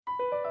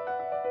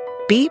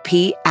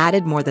BP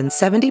added more than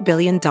 $70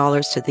 billion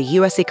to the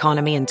U.S.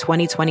 economy in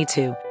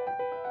 2022.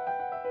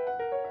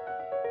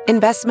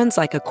 Investments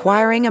like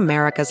acquiring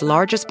America's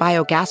largest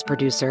biogas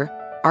producer,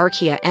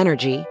 Archaea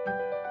Energy,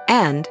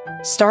 and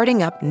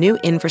starting up new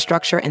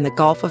infrastructure in the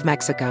Gulf of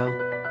Mexico.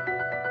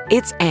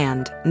 It's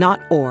and,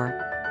 not or.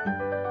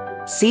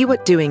 See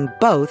what doing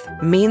both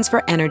means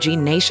for energy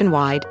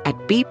nationwide at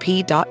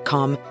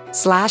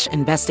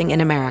bp.com/investing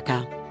in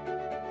America.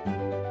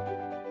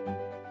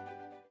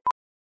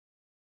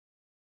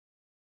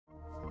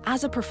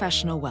 As a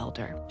professional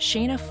welder,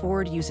 Shayna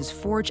Ford uses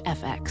Forge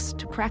FX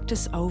to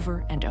practice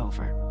over and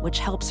over, which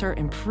helps her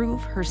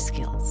improve her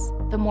skills.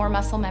 The more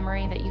muscle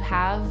memory that you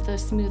have, the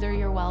smoother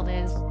your weld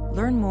is.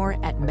 Learn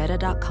more at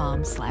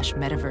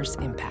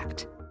meta.com/metaverse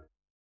impact.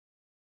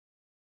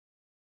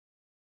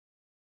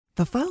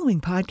 The following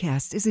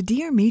podcast is a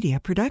Dear Media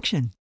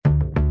production.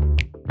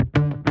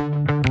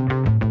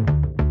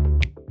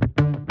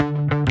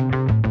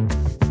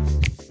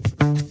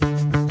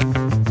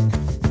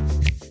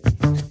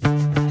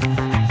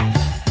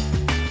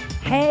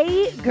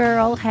 Hey,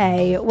 girl,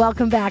 hey.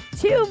 Welcome back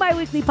to my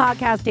weekly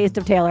podcast, Taste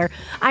of Taylor.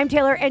 I'm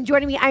Taylor, and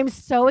joining me, I'm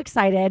so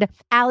excited,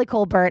 Ali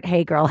Kolbert.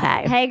 Hey, girl,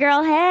 hey. Hey,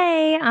 girl,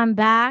 hey. I'm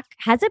back.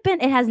 Has it been?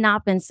 It has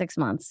not been 6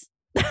 months.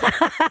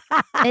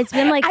 It's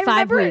been like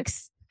 5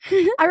 weeks.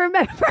 I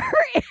remember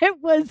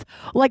it was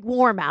like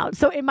warm out.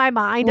 So in my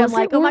mind, I'm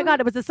like, oh my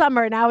God, it was the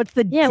summer. Now it's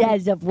the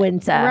dead of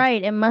winter.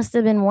 Right. It must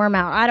have been warm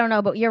out. I don't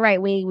know, but you're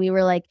right. We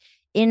were like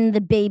in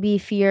the baby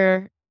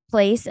fear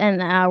place,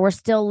 and we're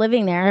still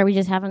living there. We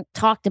just haven't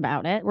talked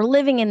about it. We're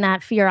living in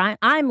that fear.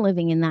 I'm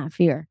living in that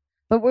fear.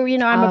 But we're,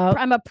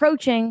 I'm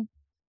approaching,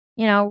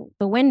 the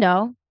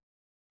window.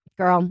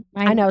 Girl,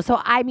 I know.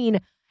 So I mean,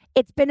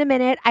 it's been a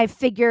minute. I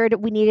figured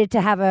we needed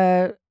to have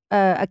a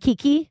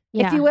kiki,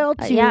 if you will,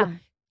 to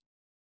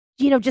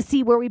just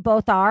see where we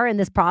both are in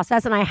this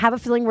process. And I have a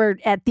feeling we're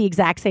at the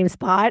exact same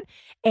spot.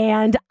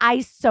 And I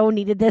so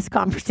needed this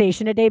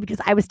conversation today because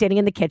I was standing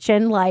in the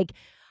kitchen, like,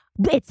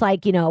 it's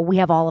like, we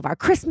have all of our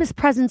Christmas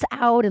presents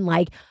out, and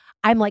like,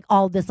 I'm like,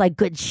 all this like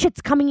good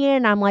shit's coming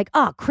in. I'm like,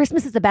 oh,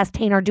 Christmas is the best.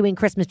 Taylor doing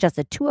Christmas, just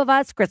the two of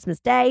us,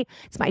 Christmas Day.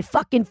 It's my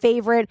fucking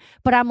favorite.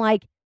 But I'm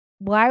like,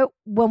 why,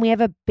 when we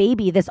have a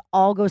baby, this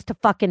all goes to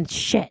fucking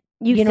shit.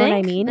 You know what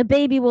I mean? The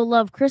baby will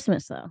love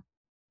Christmas though.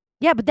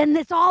 Yeah, but then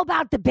it's all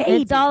about the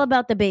baby. It's all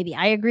about the baby.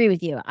 I agree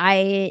with you.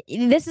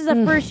 This is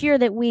the first year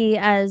that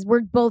as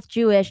we're both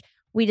Jewish,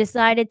 we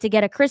decided to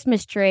get a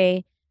Christmas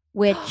tree,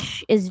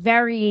 which is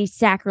very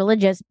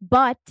sacrilegious,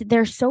 but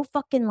they're so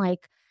fucking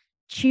like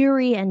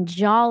cheery and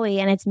jolly,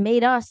 and it's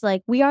made us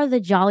like we are the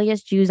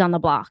jolliest Jews on the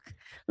block.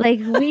 Like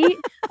we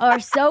are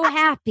so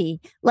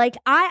happy. Like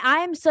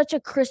I'm such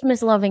a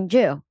Christmas loving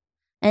Jew,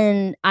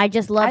 and I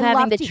just love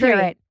having the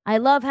tree. I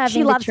love having the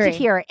tree. She loves to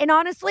hear it. And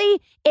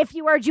honestly, if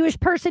you are a Jewish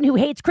person who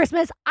hates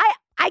Christmas,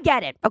 I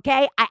get it,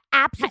 okay? I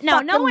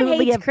absolutely no one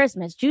hates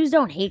Christmas. Jews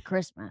don't hate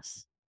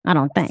Christmas. I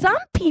don't think. Some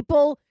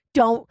people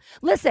don't.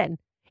 Listen,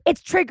 it's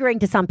triggering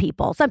to some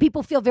people. Some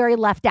people feel very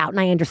left out,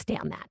 and I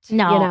understand that.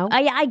 No,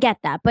 I get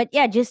that. But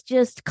yeah,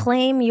 just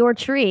claim your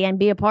tree and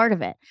be a part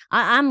of it.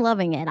 I'm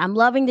loving it. I'm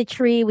loving the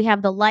tree. We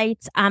have the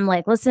lights. I'm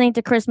like listening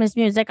to Christmas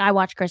music. I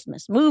watch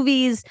Christmas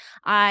movies.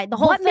 The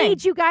whole What thing.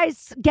 made you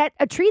guys get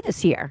a tree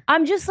this year?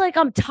 I'm just like,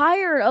 I'm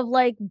tired of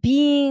like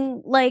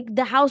being like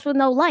the house with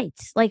no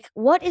lights. Like,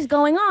 what is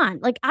going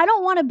on? Like, I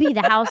don't want to be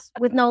the house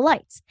with no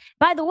lights.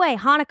 By the way,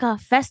 Hanukkah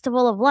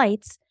Festival of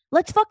Lights.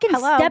 Let's fucking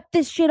step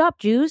this shit up,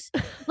 Jews.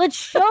 Let's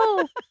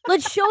show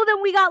them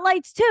we got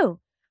lights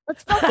too.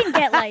 Let's fucking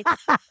get lights.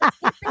 Hit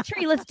the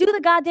tree. Let's do the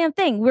goddamn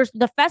thing. We're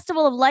the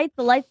Festival of Lights.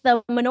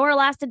 The menorah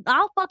lasted.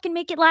 I'll fucking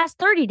make it last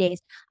 30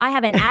 days. I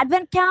have an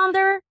advent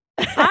calendar.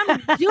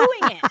 I'm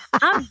doing it.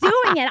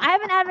 I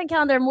have an advent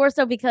calendar more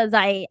so because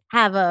I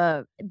have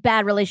a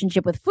bad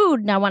relationship with food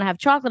and I want to have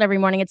chocolate every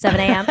morning at 7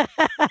 a.m.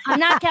 I'm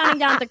not counting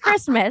down to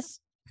Christmas,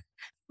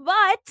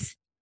 but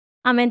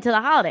I'm into the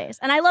holidays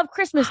and I love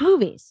Christmas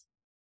movies.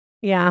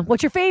 Yeah.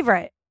 What's your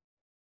favorite?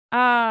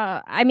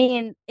 I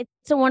mean, It's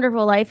a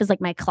Wonderful Life is like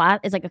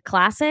is like a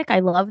classic. I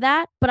love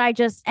that. But I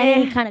just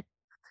any kind of,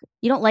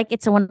 you don't like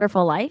It's a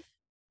Wonderful Life?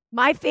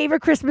 My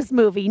favorite Christmas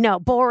movie. No,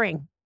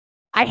 boring.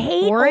 I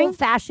hate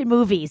old-fashioned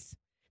movies.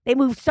 They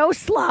move so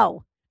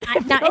slow.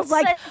 It feels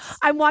like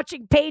I'm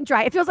watching paint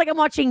dry. It feels like I'm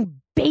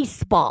watching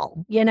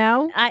baseball,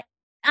 I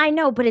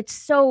know, but it's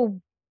so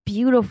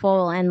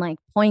beautiful and like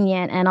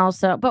poignant and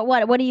also, but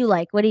what do you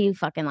like? What do you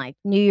fucking like?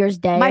 New Year's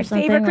Day My or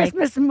something? favorite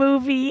Christmas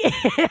movie.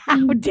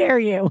 How dare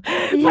you?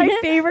 My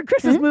favorite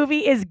Christmas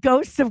movie is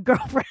Ghosts of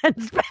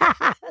Girlfriends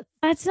Past.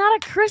 That's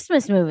not a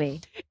Christmas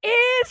movie.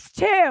 Is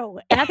too.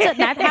 How is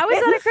that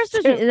a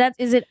Christmas movie?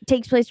 Is it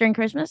takes place during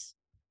Christmas?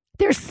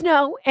 There's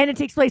snow and it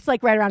takes place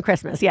like right around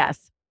Christmas.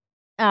 Yes.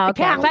 Oh,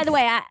 okay. By the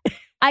way,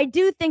 I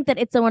do think that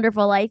It's a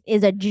Wonderful Life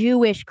is a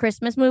Jewish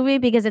Christmas movie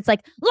because it's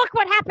like, look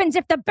what happens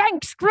if the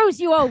bank screws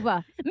you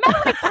over.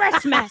 Merry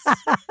Christmas.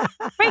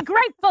 Be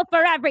grateful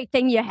for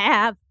everything you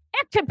have.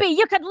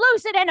 You could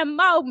lose it in a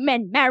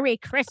moment. Merry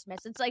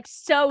Christmas. It's like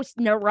so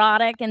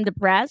neurotic and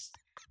depressed.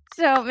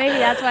 So maybe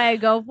that's why I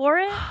go for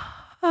it.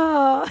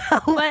 Oh,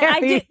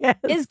 but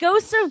is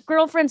Ghosts of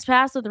Girlfriends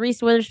Past with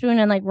Reese Witherspoon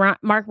and like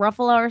Mark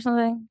Ruffalo or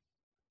something?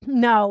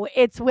 No,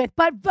 it's with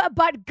but good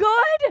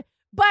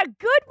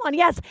one.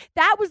 Yes,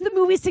 that was the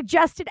movie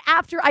suggested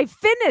after I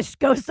finished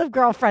Ghosts of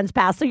Girlfriends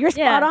Past. So you're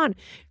spot on.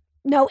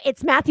 No,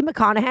 it's Matthew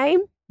McConaughey.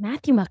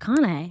 Matthew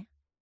McConaughey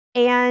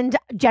and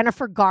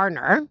Jennifer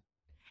Garner.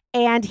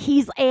 And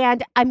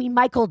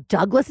Michael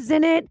Douglas is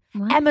in it.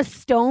 What? Emma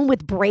Stone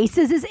with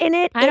braces is in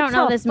it. I don't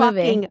know this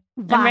movie.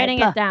 Vibe. I'm writing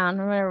it down.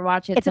 I'm going to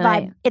watch it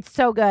tonight. A vibe. It's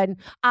so good.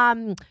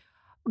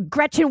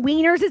 Gretchen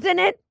Wieners is in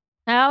it.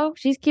 Oh,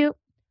 she's cute.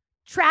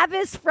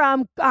 Travis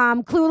from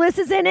Clueless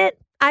is in it.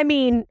 I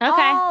mean,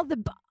 all the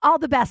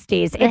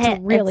besties. It's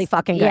really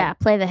fucking good. Yeah,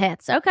 play the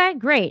hits. Okay,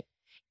 great.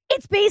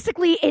 It's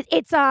basically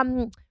it's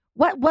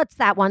what's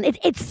that one?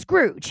 It's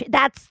Scrooge.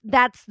 That's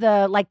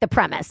the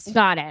premise.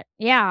 Got it.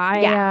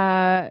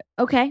 Yeah.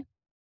 Okay.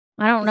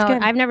 I don't know.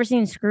 I've never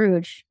seen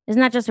Scrooge.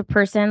 Isn't that just a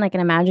person, like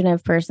an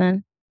imaginative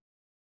person?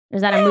 Or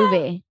is that a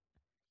movie?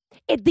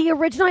 The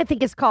original, I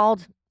think, is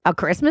called A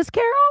Christmas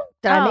Carol.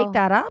 Did I make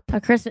that up?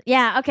 A Christmas.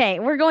 Yeah. Okay.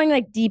 We're going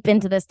like deep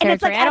into this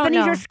territory. And it's like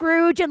Ebenezer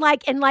Scrooge and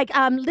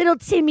little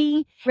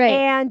Timmy. Right.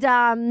 And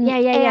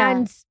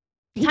And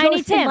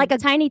Tiny Tim,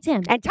 Tiny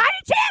Tim. And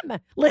Tiny Tim,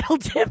 little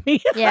Timmy.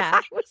 Yeah.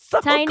 I was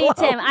so Tiny close.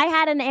 Tim. I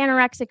had an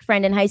anorexic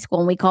friend in high school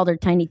and we called her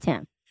Tiny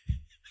Tim.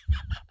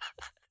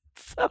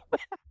 So bad.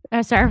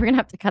 Oh, sorry, we're going to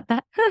have to cut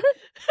that.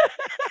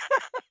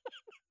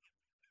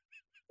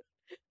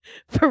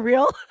 For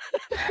real?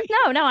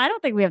 No, I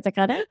don't think we have to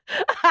cut it.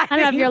 I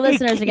don't know if your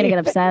listeners are going to get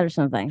upset or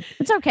something.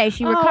 It's okay.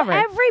 She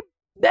recovered.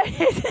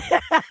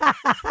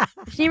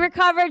 She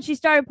recovered. She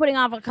started putting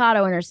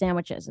avocado in her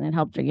sandwiches, and it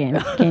helped her gain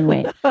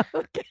weight.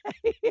 Okay.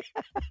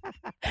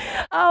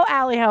 Oh,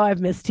 Allie, how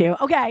I've missed you.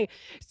 Okay,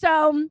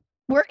 so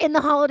we're in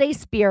the holiday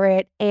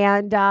spirit,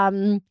 and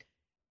on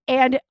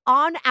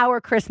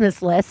our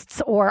Christmas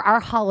lists or our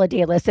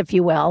holiday list, if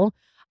you will,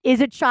 is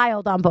a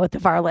child on both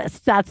of our lists?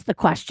 That's the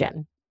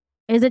question.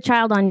 Is a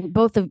child on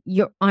both of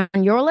your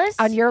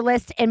list? On your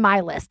list and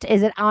my list.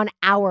 Is it on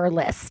our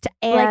list?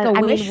 And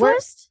like a wish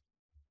list?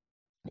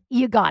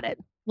 You got it.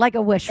 Like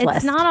a wish list.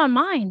 It's not on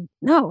mine.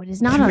 No, it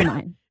is not on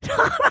mine.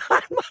 Not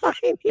on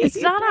mine. It's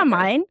not on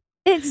mine.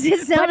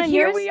 It's not on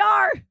here yours? We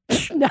are.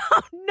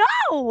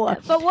 No.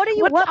 But what are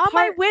you? What's on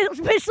my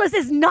wish list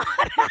is not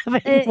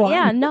having one.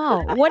 Yeah,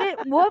 no.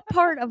 What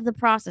part of the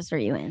process are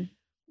you in?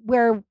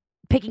 We're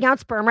picking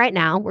out sperm right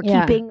now. We're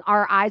keeping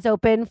our eyes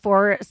open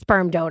for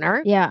sperm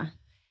donor. Yeah.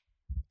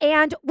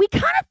 And we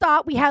kind of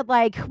thought we could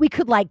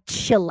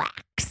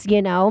chillax,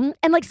 you know?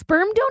 And like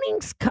sperm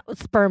doning.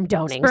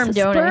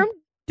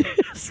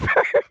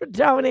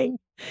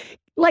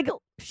 Like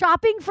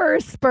shopping for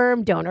a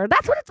sperm donor.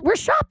 That's what we're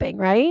shopping,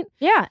 right?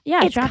 Yeah.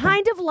 It's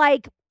kind of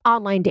like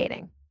online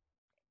dating,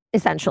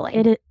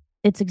 essentially.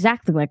 It's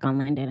exactly like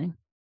online dating.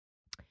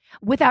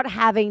 Without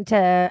having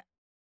to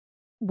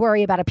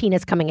worry about a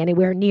penis coming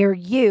anywhere near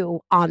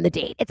you on the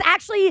date. It's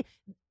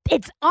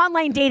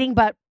online dating,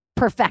 but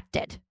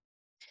perfected.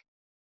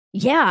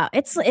 Yeah,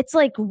 it's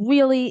like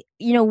really,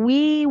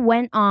 we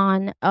went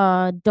on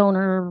a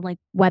donor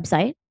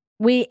website.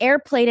 We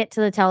airplayed it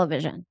to the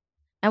television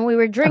and we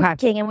were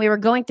drinking and we were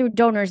going through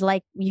donors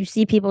like you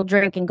see people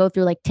drink and go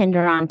through like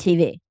Tinder on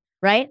TV,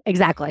 right?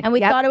 Exactly. And we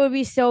thought it would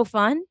be so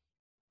fun,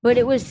 but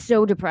it was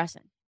so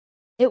depressing.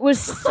 It was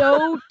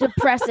so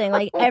depressing.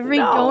 Like every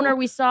donor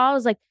we saw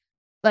was like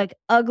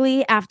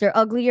ugly after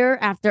uglier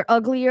after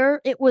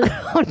uglier. It was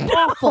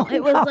awful.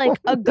 It was like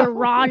a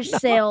garage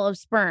sale of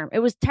sperm. It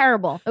was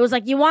terrible. It was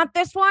like, you want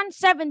this one?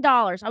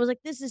 $7. I was like,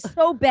 this is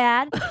so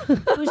bad.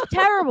 It was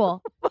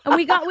terrible. And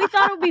we thought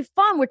it would be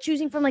fun. We're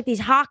choosing from like these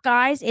hot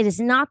guys. It is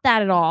not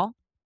that at all.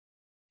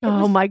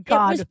 My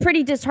God. It was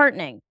pretty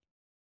disheartening.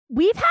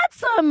 We've had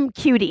some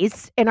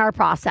cuties in our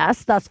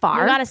process thus far.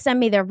 You got to send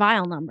me their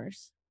vial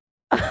numbers.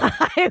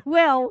 I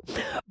will.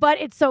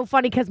 But it's so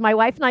funny because my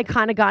wife and I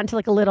kind of got into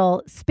like a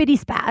little spitty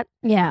spat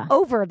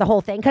over the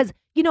whole thing. Because,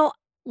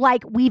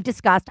 like we've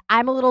discussed,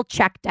 I'm a little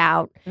checked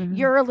out. Mm-hmm.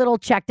 You're a little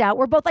checked out.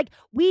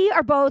 We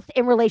are both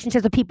in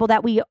relationships with people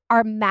that we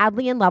are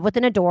madly in love with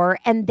and adore.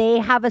 And they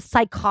have a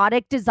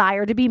psychotic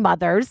desire to be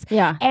mothers.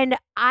 Yeah. And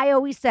I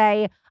always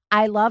say,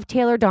 I love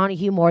Taylor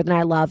Donahue more than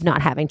I love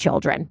not having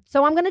children.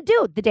 So I'm going to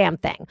do the damn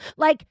thing.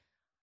 Like,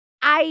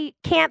 I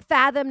can't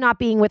fathom not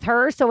being with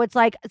her. So it's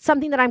like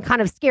something that I'm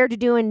kind of scared to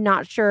do and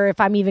not sure if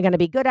I'm even going to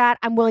be good at.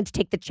 I'm willing to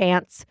take the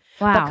chance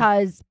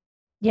because,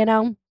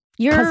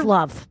 because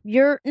love.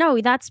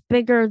 That's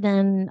bigger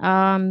than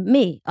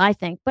me, I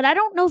think. But I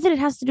don't know that it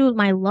has to do with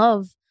my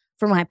love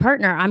for my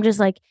partner. I'm just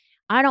like,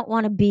 I don't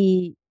want to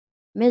be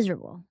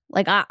miserable.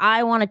 Like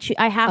I want to,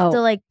 I have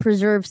to like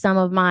preserve some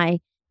of my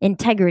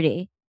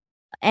integrity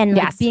and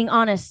like, being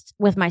honest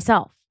with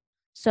myself.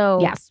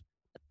 So yes.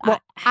 Well,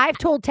 I've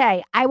told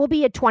Tay I will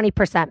be a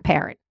 20%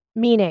 parent,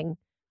 meaning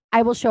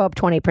I will show up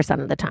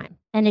 20% of the time.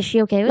 And is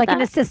she okay with that? Like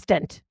an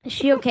assistant. Is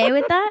she okay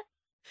with that?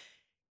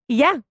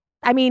 Yeah.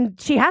 I mean,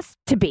 she has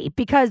to be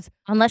because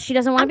unless she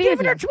doesn't want to be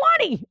with you.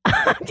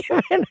 I'm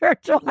giving her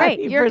 20. Right.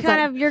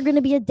 You're going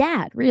to be a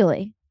dad,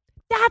 really.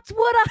 That's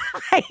what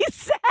I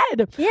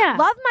said. Yeah.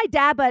 Love my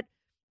dad, but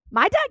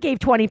my dad gave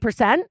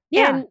 20%.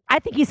 Yeah. And I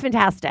think he's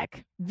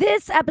fantastic.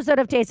 This episode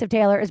of Taste of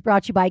Taylor is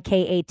brought to you by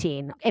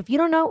K18. If you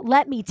don't know,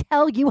 let me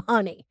tell you,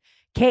 honey.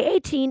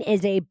 K18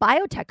 is a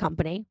biotech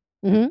company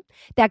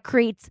that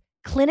creates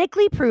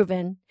clinically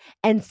proven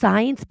and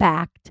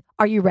science-backed,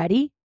 are you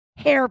ready?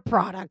 Hair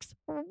products.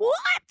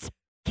 What?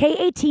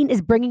 K18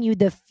 is bringing you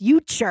the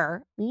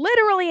future,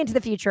 literally into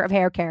the future of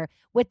hair care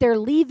with their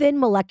leave-in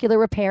molecular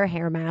repair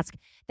hair mask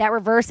that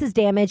reverses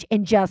damage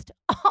in just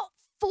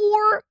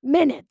 4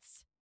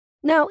 minutes.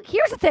 Now,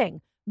 here's the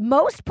thing.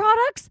 Most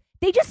products,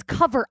 they just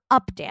cover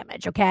up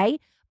damage, okay?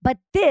 But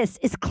this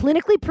is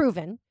clinically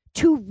proven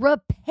to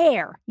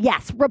repair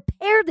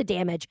the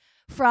damage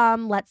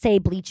from, let's say,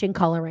 bleaching,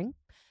 coloring,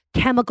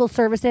 chemical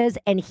services,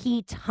 and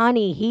heat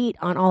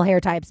on all hair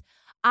types.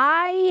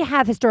 I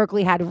have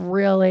historically had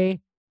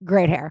really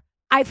great hair.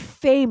 I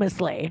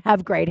famously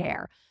have great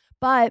hair.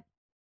 But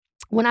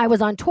when I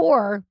was on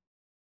tour,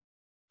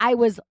 I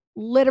was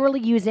literally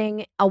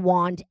using a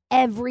wand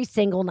every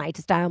single night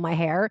to style my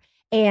hair.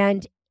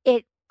 And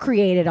it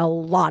created a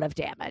lot of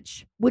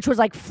damage, which was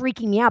like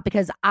freaking me out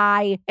because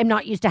I am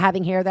not used to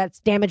having hair that's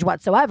damaged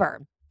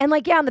whatsoever. And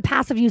like, yeah, in the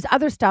past I've used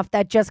other stuff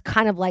that just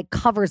kind of like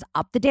covers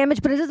up the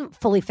damage, but it doesn't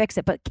fully fix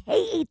it. But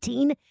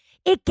K18,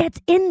 it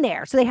gets in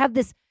there. So they have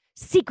this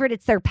secret,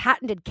 it's their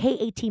patented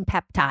K18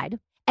 peptide,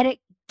 and it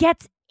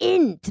gets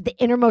into the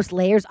innermost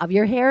layers of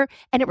your hair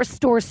and it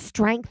restores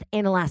strength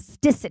and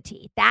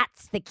elasticity.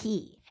 That's the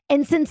key.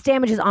 And since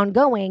damage is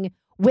ongoing,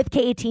 with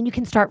K18, you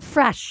can start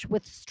fresh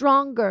with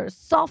stronger,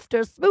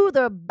 softer,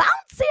 smoother,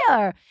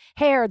 bouncier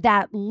hair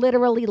that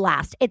literally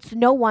lasts. It's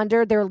no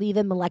wonder their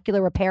leave-in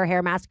molecular repair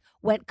hair mask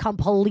went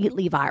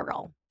completely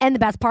viral. And the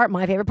best part,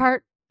 my favorite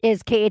part,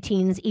 is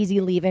K18's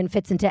easy leave-in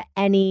fits into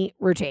any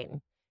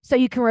routine. So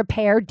you can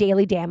repair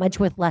daily damage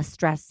with less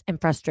stress and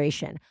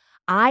frustration.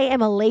 I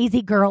am a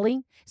lazy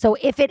girly, so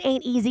if it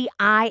ain't easy,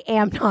 I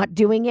am not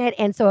doing it.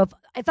 And so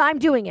if I'm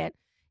doing it,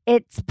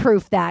 it's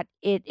proof that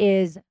it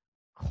is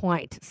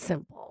quite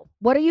simple.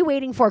 What are you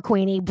waiting for,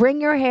 Queenie?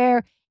 Bring your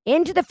hair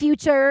into the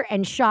future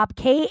and shop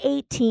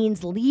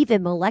K18's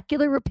leave-in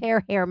molecular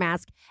repair hair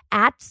mask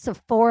at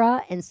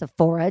Sephora and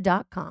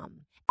Sephora.com.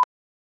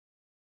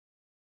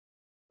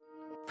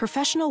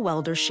 Professional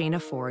welder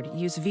Shayna Ford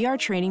used VR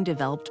training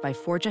developed by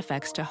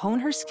ForgeFX to hone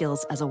her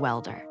skills as a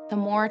welder. The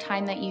more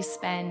time that you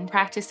spend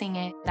practicing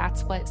it,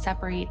 that's what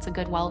separates a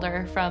good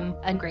welder from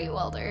a great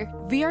welder.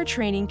 VR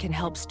training can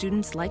help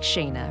students like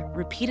Shayna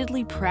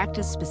repeatedly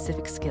practice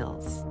specific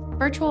skills.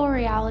 Virtual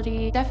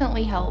reality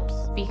definitely helps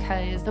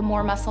because the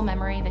more muscle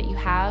memory that you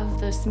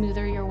have, the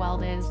smoother your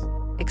weld is.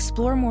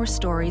 Explore more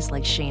stories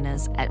like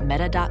Shayna's at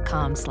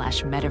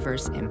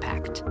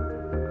meta.com/metaverseimpact.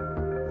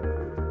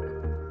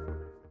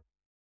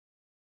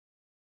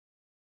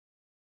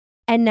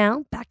 And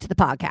now back to the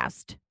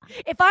podcast.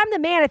 If I'm the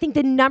man, I think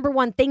the number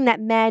one thing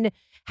that men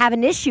have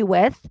an issue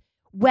with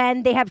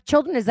when they have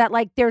children is that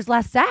like there's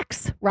less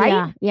sex,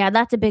 right? Yeah,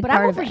 that's a big part of it.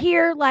 But I'm over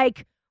here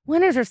like,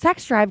 when is her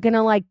sex drive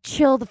gonna like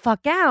chill the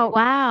fuck out?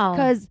 Wow.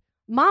 Because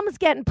mama's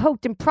getting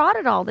poked and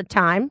prodded all the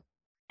time.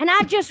 And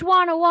I just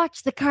want to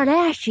watch the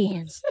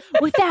Kardashians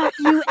without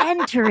you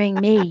entering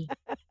me.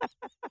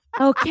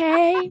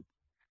 Okay?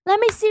 Let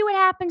me see what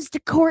happens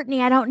to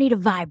Courtney. I don't need a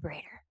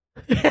vibrator.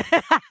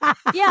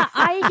 Yeah,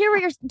 I hear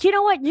what you're. Do you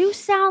know what? You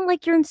sound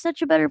like you're in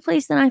such a better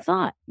place than I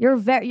thought. You're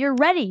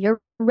ready. You're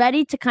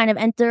ready to kind of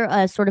enter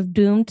a sort of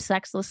doomed,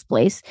 sexless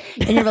place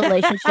in your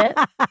relationship.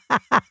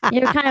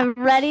 You're kind of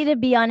ready to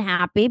be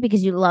unhappy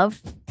because you love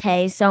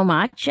Tay so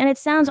much, and it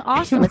sounds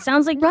awesome. It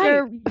sounds like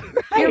you're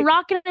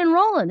rocking and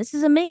rolling. This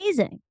is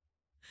amazing.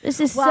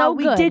 This is so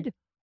good. We did,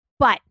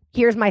 but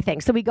here's my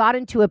thing. So we got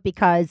into it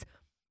because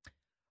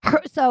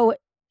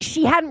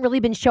she hadn't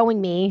really been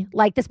showing me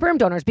like the sperm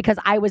donors because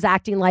I was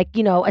acting like,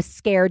 you know, a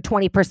scared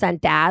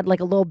 20% dad, like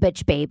a little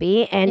bitch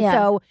baby. And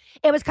so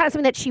it was kind of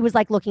something that she was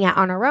like looking at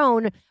on her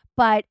own.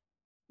 But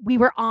we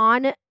were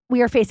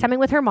FaceTiming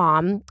with her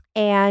mom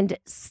and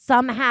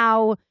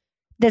somehow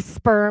this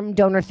sperm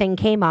donor thing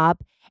came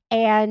up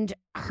and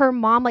her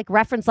mom like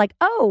referenced like,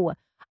 oh,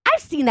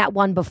 I've seen that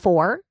one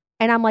before.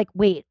 And I'm like,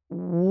 wait,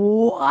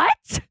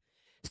 what?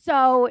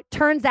 So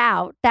turns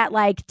out that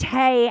like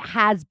Tay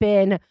has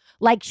been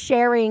like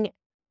sharing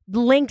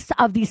links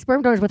of these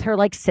sperm donors with her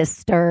like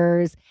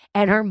sisters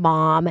and her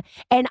mom.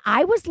 And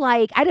I was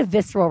like, I had a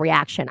visceral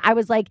reaction. I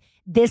was like,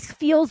 this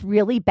feels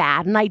really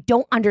bad and I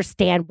don't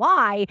understand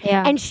why.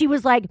 Yeah. And she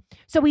was like,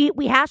 so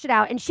we hashed it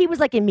out and she was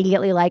like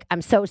immediately like,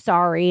 I'm so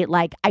sorry.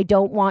 Like, I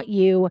don't want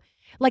you.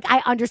 Like,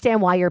 I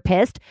understand why you're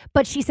pissed.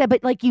 But she said,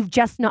 but like, you've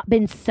just not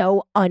been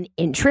so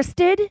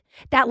uninterested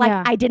that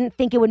like, I didn't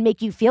think it would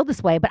make you feel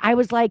this way. But I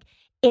was like,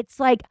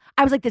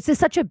 this is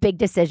such a big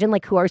decision,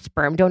 like who our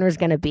sperm donor is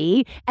going to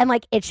be. And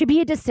like, it should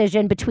be a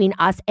decision between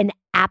us and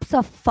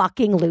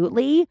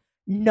abso-fucking-lutely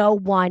no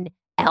one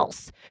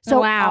else.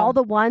 So all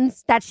the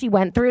ones that she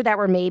went through that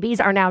were maybes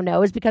are now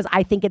no's because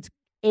I think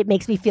it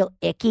makes me feel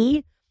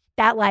icky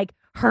that like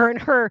her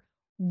and her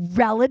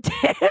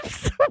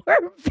relatives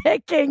were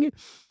picking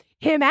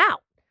him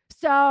out.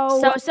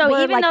 So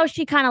even like, though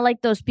she kind of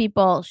liked those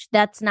people,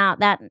 that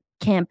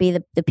can't be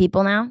the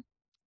people now.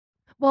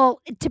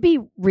 Well, to be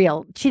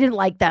real, she didn't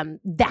like them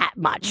that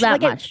much.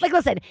 Like,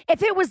 listen,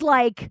 if it was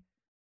like,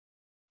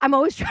 I'm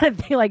always trying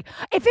to think like,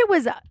 if it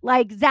was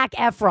like Zac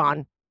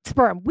Efron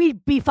sperm,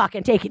 we'd be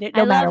fucking taking it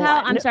no matter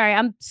what. I'm sorry.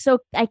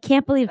 I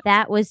can't believe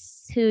that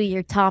was who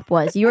your top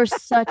was. You're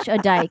such a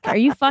dyke. Are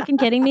you fucking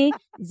kidding me?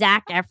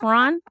 Zac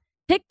Efron?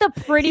 Pick the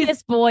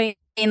prettiest boy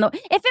in the.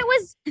 If it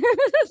was,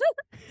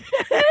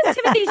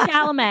 Timothy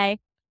Chalamet,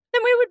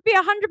 then we would be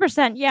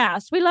 100%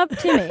 yes. We love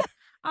Timmy.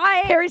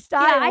 Harry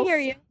Styles. Yeah, I hear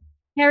you.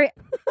 Harry.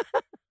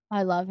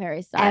 I love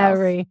Harry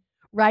Styles.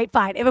 Right,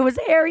 fine. If it was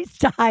Harry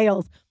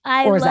Styles,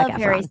 I love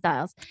Harry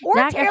Styles or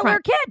Zac Taylor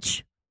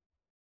Kitsch.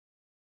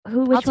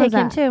 I'll take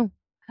him too.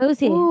 Who's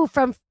he? Ooh,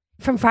 from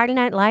Friday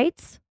Night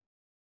Lights.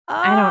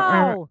 I don't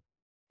remember.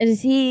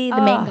 Is he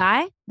the main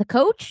guy? The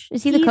coach?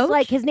 Is he the coach?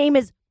 Like his name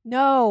is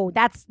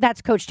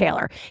that's Coach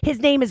Taylor. His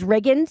name is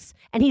Riggins,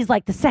 and he's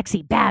like the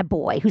sexy bad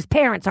boy whose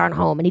parents aren't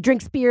home, and he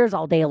drinks beers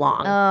all day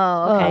long.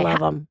 Oh, okay. I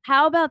love him.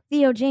 How about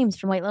Theo James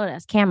from White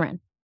Lotus? Cameron.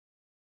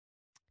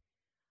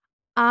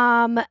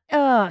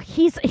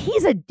 He's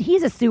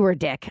a sewer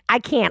dick. I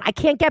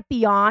can't get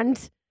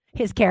beyond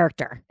his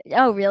character.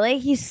 Oh, really?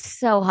 He's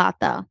so hot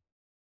though.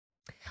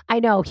 I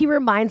know. He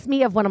reminds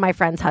me of one of my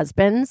friend's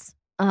husbands.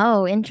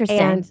 Oh,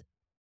 interesting.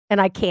 And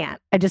I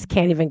just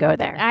can't even go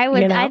there.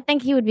 I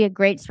think he would be a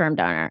great sperm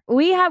donor.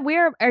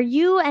 Are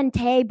you and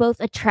Tay both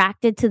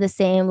attracted to the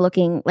same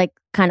looking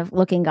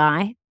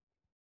guy?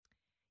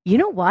 You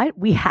know what?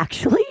 We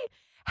actually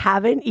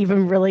haven't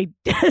even really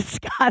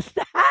discussed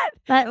that.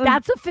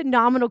 That's a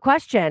phenomenal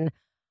question.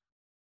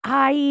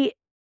 I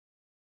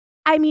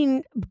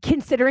mean,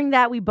 considering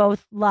that we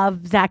both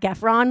love Zac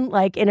Efron,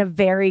 like in a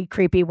very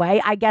creepy way,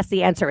 I guess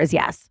the answer is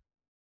yes.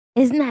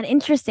 Isn't that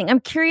interesting?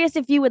 I'm curious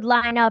if you would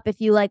line up if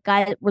you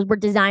were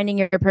designing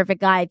your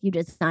perfect guy, if you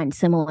designed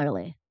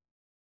similarly.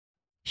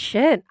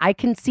 Shit, I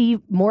can see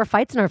more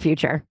fights in our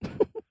future.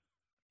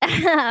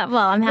 Well,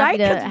 I'm happy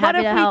to help. What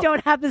if we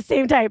don't have the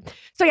same type?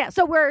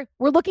 So we're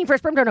looking for a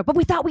sperm donor, but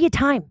we thought we had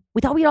time.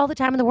 We thought we had all the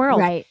time in the world.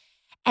 Right.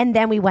 And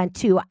then we went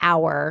to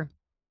our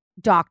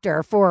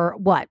doctor for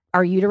what?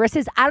 Our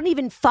uteruses. I don't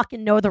even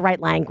fucking know the right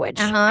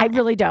language. I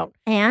really don't.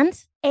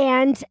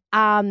 And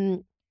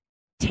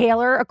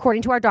Taylor,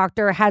 according to our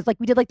doctor, has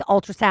we did the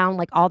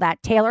ultrasound, all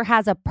that. Taylor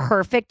has a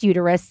perfect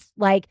uterus,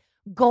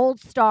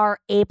 gold star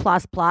A++.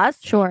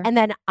 Sure. And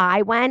then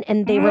I went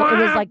and it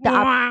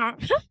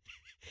was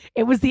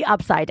it was the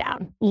upside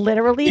down.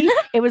 Literally,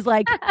 it was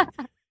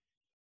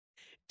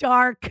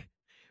dark.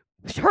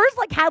 Hers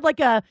had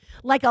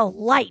a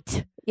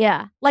light.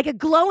 Yeah. Like a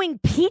glowing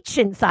peach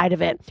inside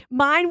of it.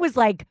 Mine was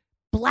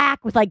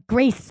black with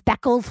gray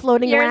speckles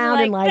floating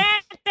around and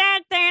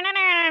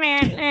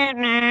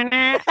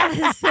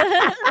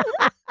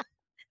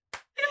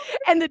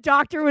and the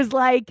doctor was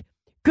like,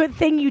 good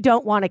thing you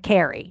don't want to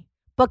carry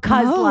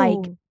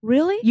because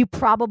really? You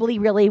probably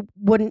really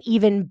wouldn't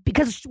even,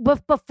 because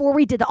before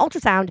we did the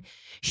ultrasound,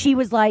 she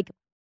was like,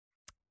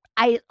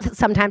 I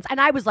sometimes,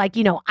 and I was like,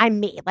 I'm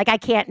me. I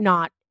can't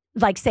not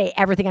say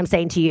everything I'm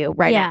saying to you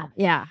right now.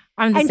 Yeah.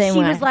 I'm the same way. And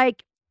she was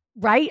like,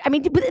 right? I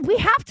mean, we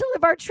have to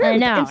live our truth. I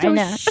know. So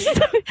she and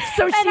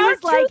was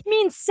our truth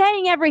means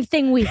saying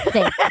everything we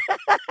think.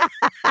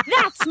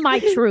 That's my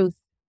truth.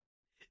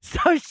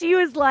 So she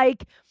was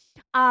like,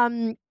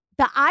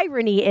 the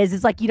irony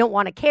is you don't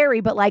want to carry,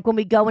 but when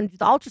we go into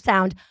the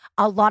ultrasound,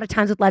 a lot of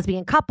times with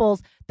lesbian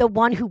couples, the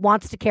one who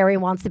wants to carry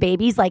and wants the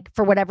babies,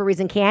 for whatever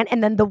reason can,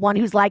 and then the one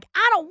who's I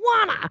don't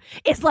wanna,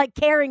 is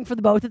caring for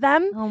the both of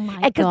them. Oh my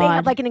God. Because they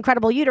have an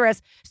incredible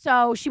uterus.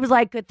 So she was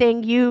like, good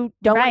thing you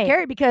don't want to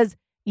carry because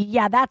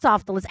that's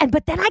off the list.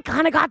 But then I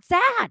kind of got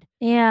sad.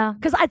 Yeah.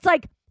 Because it's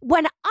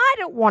when I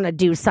don't want to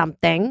do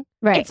something,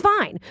 it's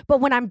fine. But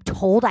when I'm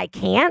told I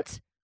can't,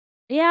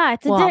 yeah,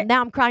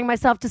 now I'm crying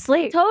myself to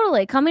sleep.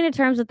 Totally. Coming to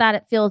terms with that,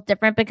 it feels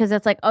different because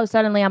it's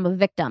suddenly I'm a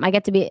victim. I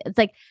get to be,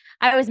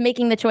 I was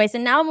making the choice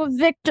and now I'm a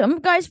victim.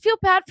 Guys, feel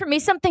bad for me.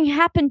 Something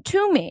happened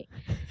to me.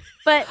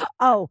 But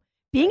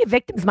being a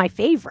victim is my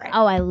favorite.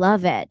 Oh, I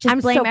love it. Just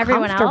blame so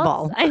everyone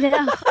else. I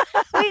know.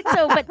 Wait,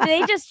 but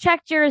they just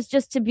checked yours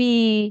just to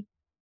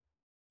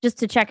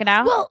check it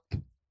out? Well,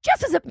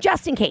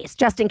 just in case.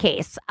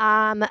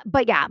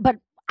 But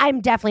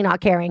I'm definitely not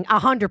carrying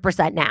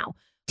 100% now.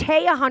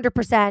 Tay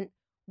 100%.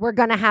 We're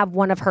going to have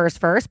one of hers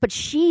first, but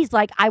she's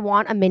like, I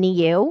want a mini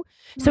you.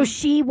 So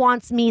she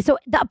wants me. So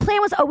the plan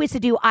was always to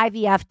do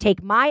IVF,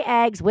 take my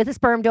eggs with a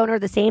sperm donor,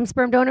 the same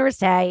sperm donor as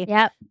Tay.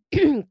 Yep.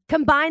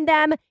 Combine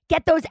them,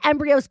 get those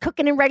embryos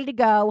cooking and ready to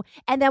go.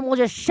 And then we'll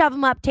just shove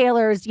them up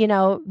Taylor's,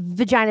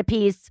 vagina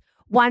piece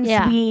once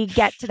we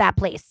get to that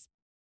place.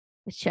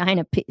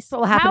 Vagina piece. So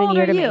what will happen in a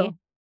year to you? me.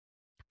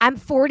 I'm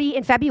 40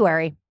 in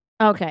February.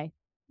 Okay.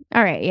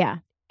 All right. Yeah.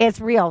 It's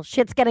real.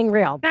 Shit's getting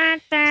real. Yeah,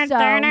 so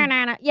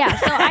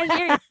I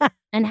hear you.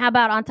 And how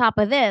about on top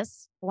of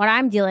this, what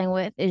I'm dealing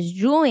with is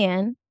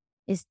Julian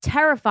is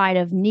terrified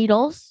of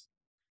needles.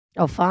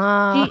 Oh,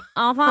 fuck.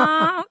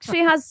 She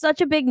has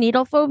such a big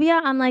needle phobia.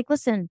 I'm like,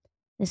 listen,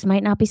 this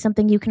might not be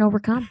something you can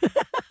overcome.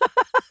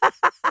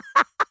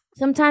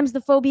 Sometimes the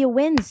phobia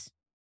wins.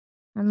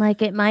 I'm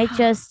like, it might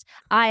just.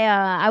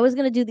 I was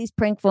gonna do these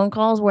prank phone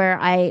calls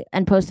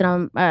and post it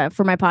on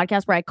for my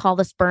podcast where I call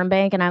the sperm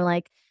bank and I'm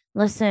like,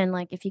 listen,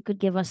 like if you could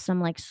give us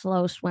some like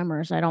slow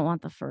swimmers, I don't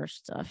want the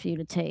first few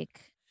to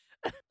take.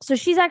 So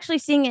she's actually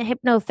seeing a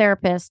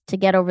hypnotherapist to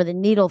get over the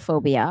needle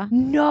phobia.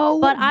 No,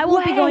 but I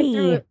won't be going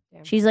through it.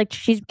 She's like,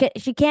 she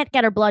can't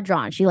get her blood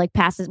drawn. She like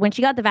passes when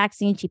she got the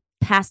vaccine. She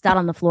passed out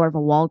on the floor of a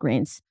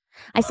Walgreens.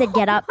 I said,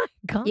 get up.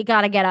 You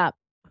gotta get up.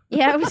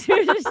 Yeah, it was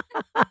just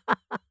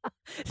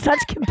such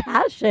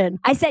compassion.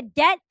 I said,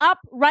 get up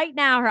right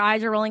now. Her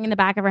eyes are rolling in the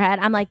back of her head.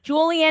 I'm like,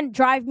 Julian,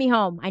 drive me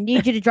home. I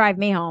need you to drive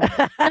me home.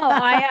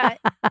 No,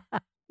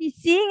 she's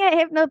seeing a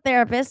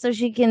hypnotherapist so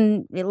she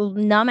can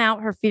numb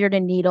out her fear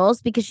to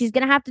needles because she's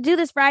going to have to do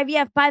this for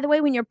IVF. By the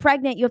way, when you're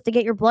pregnant, you have to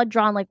get your blood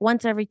drawn like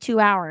once every 2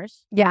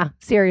 hours. Yeah,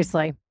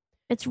 seriously.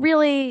 It's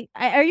really,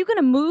 are you going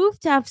to move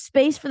to have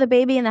space for the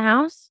baby in the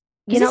house?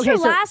 Is this your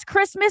last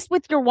Christmas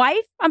with your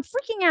wife? I'm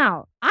freaking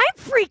out. I'm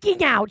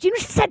freaking out. You know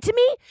what she said to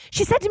me?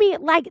 She said to me,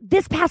 like,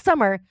 this past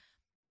summer,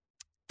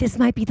 this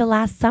might be the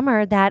last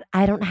summer that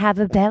I don't have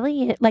a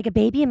belly, like a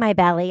baby in my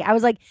belly. I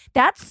was like,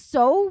 that's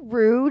so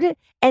rude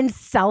and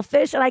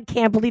selfish. And I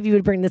can't believe you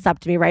would bring this up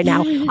to me right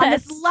now on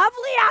this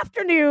lovely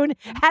afternoon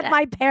at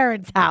my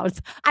parents' house.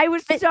 I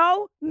was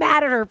so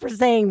mad at her for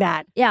saying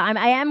that. Yeah,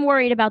 I am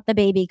worried about the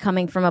baby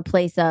coming from a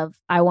place of,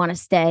 I want to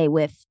stay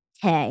with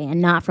Tay and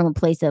not from a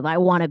place of I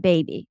want a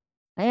baby.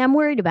 I am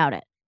worried about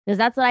it because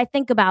that's what I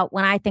think about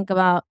when I think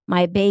about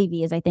my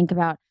baby is I think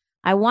about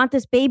I want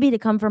this baby to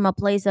come from a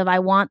place of I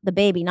want the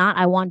baby, not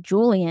I want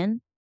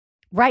Julian.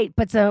 Right.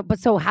 But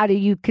so how do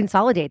you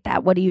consolidate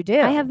that? What do you do?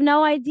 I have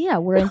no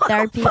idea. We're in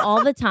therapy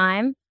all the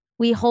time.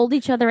 We hold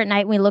each other at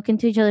night. We look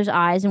into each other's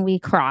eyes and we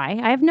cry.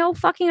 I have no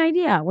fucking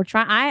idea.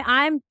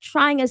 I'm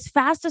trying as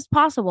fast as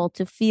possible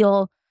to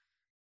feel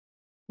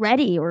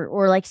ready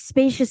or like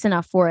spacious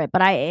enough for it,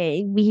 but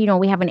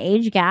we have an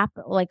age gap.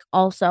 Like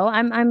also,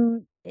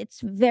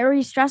 it's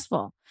very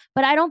stressful.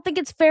 But I don't think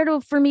it's fair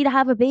for me to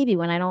have a baby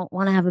when I don't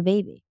want to have a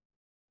baby.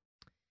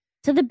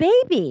 To the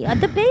baby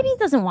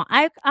doesn't want.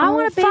 I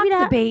want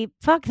a baby.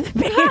 Fuck the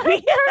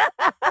baby.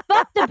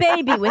 Fuck the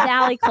baby with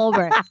Ali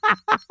Kolbert.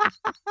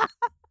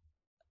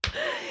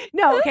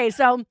 No, okay.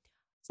 So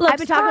look, I've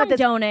been talking about this.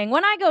 Doning.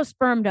 When I go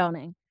sperm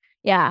doning.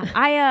 Yeah,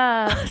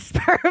 I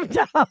sperm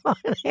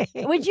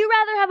donating. Would you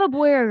rather have a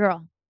boy or a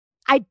girl?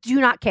 I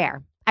do not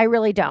care. I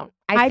really don't.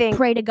 I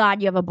pray to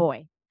God you have a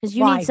boy because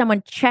you need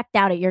someone checked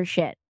out at your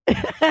shit.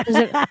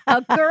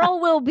 A girl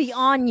will be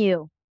on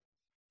you.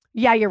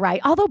 Yeah, you're right.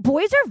 Although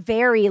boys are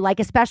very like,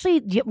 especially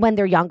when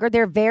they're younger,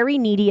 they're very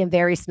needy and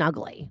very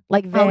snuggly.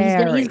 Like,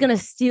 he's gonna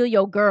steal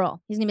your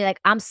girl. He's gonna be like,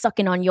 I'm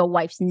sucking on your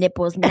wife's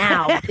nipples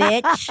now,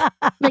 bitch.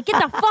 Like,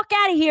 get the fuck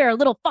out of here,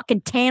 little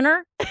fucking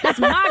Tanner. That's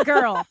my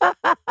girl.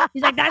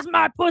 He's like, that's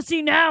my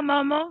pussy now,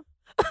 mama.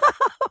 Oh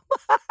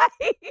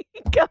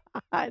my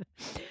God.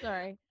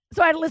 Sorry.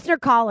 So I had a listener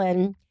call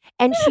in,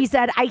 and she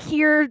said, I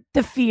hear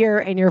the fear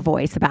in your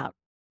voice about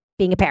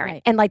being a parent,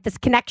 right, and like this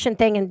connection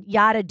thing and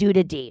yada doo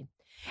dee.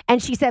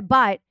 And she said,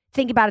 but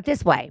think about it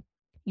this way.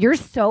 You're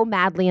so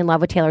madly in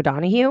love with Taylor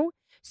Donahue.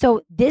 So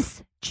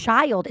this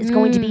child is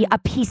going to be a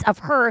piece of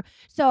her.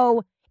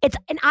 So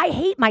and I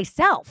hate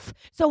myself.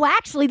 So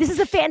actually, this is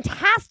a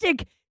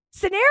fantastic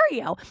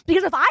scenario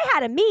because if I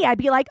had a me, I'd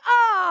be like,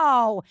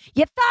 oh,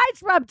 your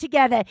thighs rub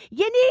together.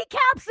 Your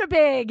kneecaps are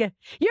big.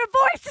 Your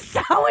voice is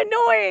so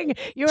annoying.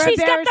 She's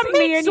got the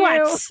meat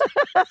sweats.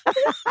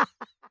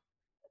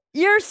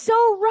 You're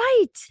so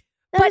right.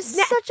 That's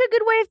such a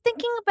good way of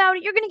thinking about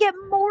it. You're going to get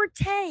more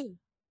Tay.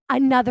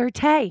 Another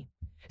Tay.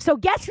 So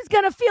guess who's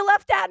going to feel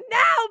left out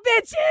now,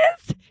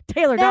 bitches?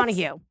 Taylor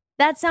Donahue.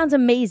 That sounds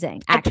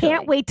amazing. Actually. I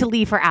can't wait to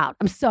leave her out.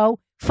 I'm so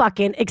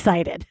fucking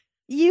excited.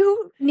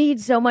 You need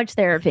so much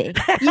therapy.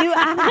 I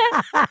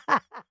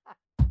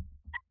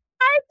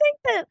think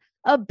that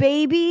a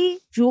baby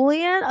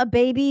Julian,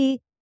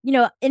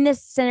 in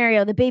this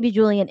scenario, the baby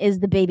Julian is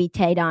the baby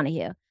Tay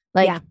Donahue.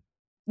 Like, yeah.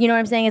 You know what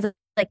I'm saying? It's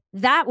like,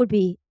 that would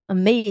be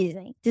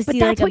amazing to see.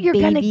 But that's what you're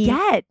going to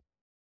get.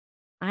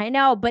 I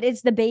know, but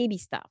it's the baby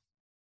stuff.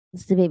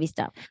 It's the baby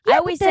stuff. Yeah, I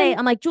always say,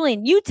 I'm like,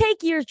 Julian, you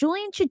take years.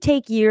 Julian should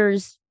take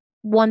years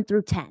 1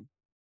 through 10.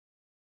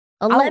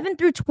 11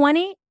 through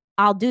 20,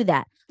 I'll do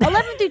that.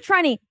 11 through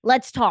 20,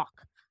 let's talk.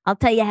 I'll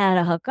tell you how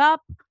to hook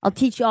up. I'll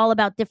teach you all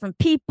about different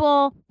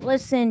people.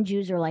 Listen,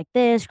 Jews are like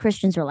this.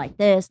 Christians are like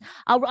this.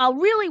 I'll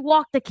really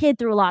walk the kid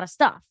through a lot of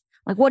stuff.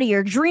 Like, what are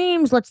your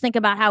dreams? Let's think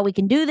about how we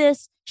can do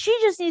this. She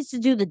just needs to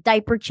do the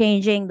diaper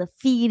changing, the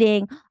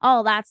feeding,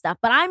 all that stuff.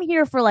 But I'm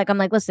here for I'm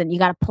like, listen, you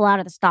got to pull out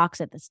of the stocks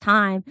at this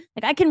time.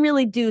 Like, I can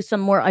really do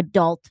some more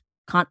adult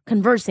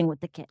conversing with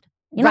the kid.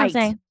 You know what I'm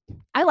saying?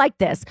 I like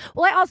this.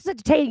 Well, I also said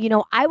to Tay,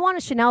 I want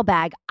a Chanel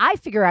bag. I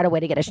figure out a way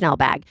to get a Chanel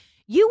bag.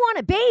 You want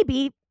a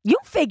baby, you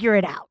figure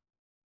it out.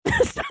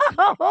 So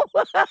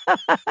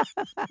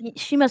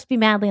she must be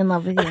madly in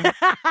love with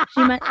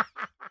you.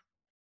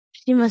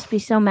 She must be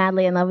so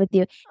madly in love with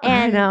you.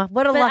 And I know.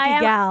 What a lucky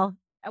gal.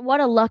 What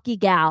a lucky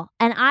gal.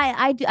 And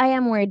I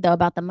am worried though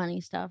about the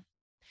money stuff.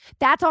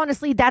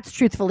 That's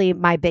truthfully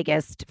my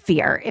biggest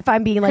fear. If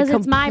I'm being like completely,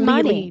 it's my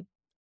money.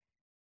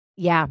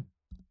 Yeah.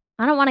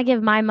 I don't want to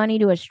give my money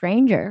to a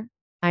stranger.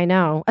 I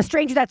know. A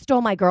stranger that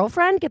stole my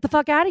girlfriend? Get the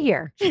fuck out of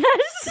here. A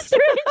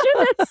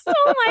stranger that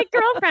stole my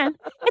girlfriend.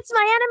 It's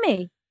my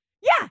enemy.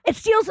 Yeah. It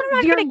steals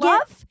your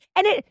love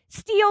and it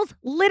steals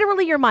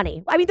literally your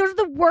money. I mean, those are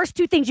the worst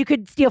two things you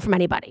could steal from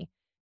anybody.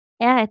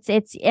 Yeah,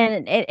 it's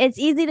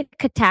easy to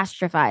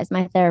catastrophize.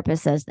 My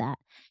therapist says that.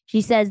 She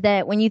says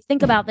that when you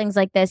think about things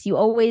like this, you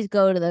always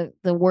go to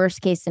the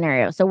worst case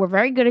scenario. So we're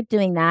very good at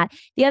doing that.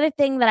 The other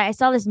thing that I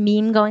saw this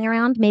meme going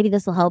around, maybe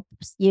this will help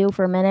you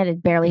for a minute.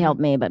 It barely helped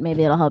me, but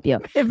maybe it'll help you.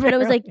 But it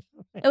was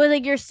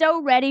like you're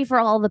so ready for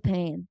all the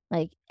pain.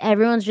 Like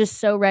everyone's just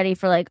so ready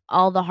for like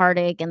all the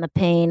heartache and the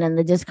pain and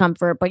the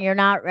discomfort, but you're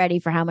not ready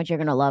for how much you're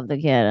gonna love the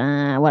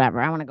kid.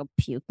 Whatever. I want to go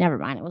puke. Never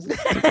mind. It wasn't.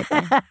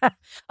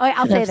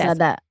 I'll say this. Said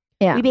that.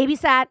 Yeah. We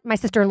babysat my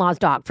sister-in-law's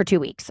dog for 2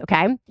 weeks,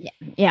 okay?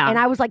 Yeah. And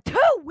I was like, 2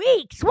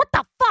 weeks? What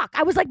the fuck?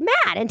 I was like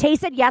mad. And Tay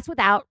said yes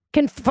without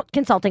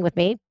consulting with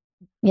me.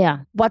 Yeah.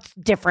 What's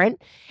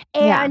different?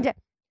 But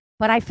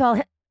I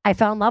fell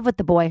in love with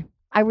the boy.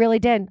 I really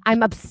did.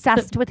 I'm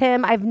obsessed with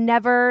him. I've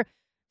never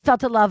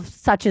felt a love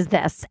such as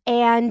this.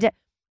 But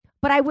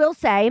I will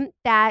say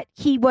that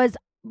he was...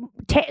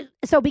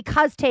 So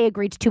because Tay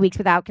agreed to 2 weeks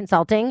without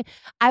consulting,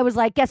 I was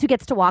like, guess who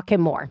gets to walk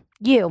him more?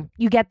 You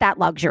get that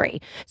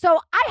luxury. So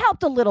I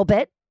helped a little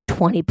bit,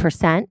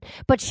 20%,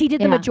 but she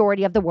did the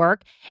majority of the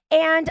work.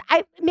 And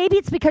maybe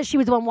it's because she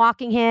was the one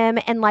walking him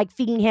and like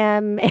feeding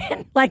him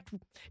and like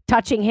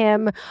touching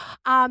him,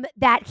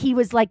 that he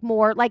was like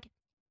more like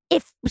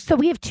so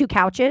we have 2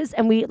 couches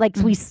and we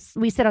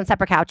sit on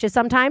separate couches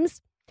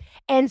sometimes.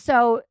 And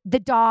so the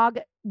dog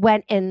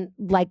went and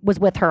like was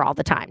with her all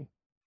the time.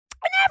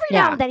 And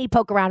every now and then he'd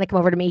poke around and come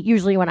over to me,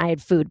 usually when I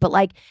had food. But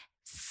like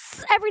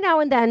every now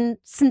and then,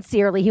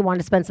 sincerely, he wanted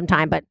to spend some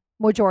time, but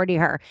majority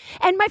her.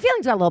 And my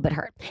feelings got a little bit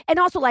hurt. And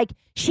also like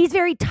she's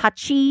very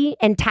touchy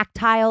and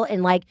tactile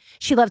and like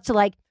she loves to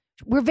like,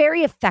 we're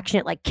very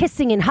affectionate, like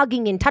kissing and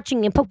hugging and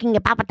touching and poking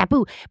and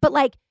boo. But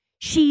like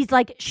she's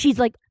like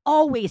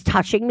always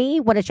touching me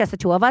when it's just the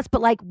two of us.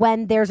 But like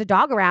when there's a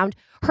dog around,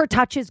 her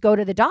touches go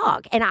to the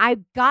dog. And I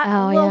got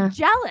a little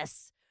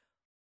jealous.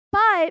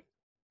 But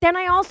then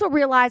I also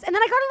realized, and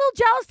then I got a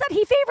little jealous that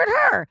he favored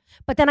her.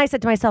 But then I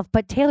said to myself,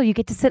 but Taylor, you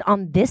get to sit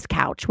on this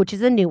couch, which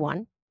is a new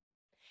one.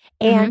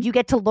 And you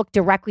get to look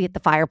directly at the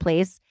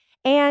fireplace.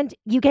 And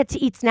you get to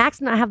eat snacks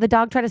and not have the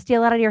dog try to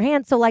steal it out of your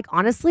hand. So like,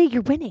 honestly,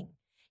 you're winning,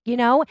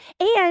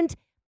 And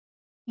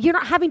you're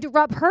not having to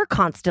rub her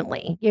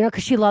constantly,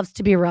 because she loves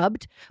to be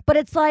rubbed. But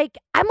it's like,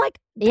 I'm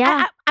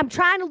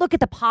trying to look at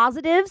the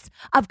positives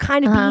of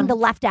kind of being the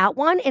left out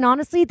one. And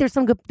honestly, there's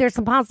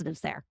some positives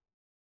there.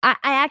 I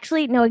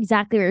actually know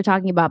exactly what you're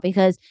talking about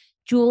because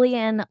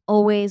Julian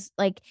always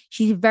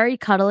she's very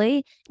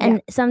cuddly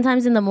and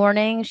sometimes in the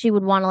morning she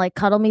would want to like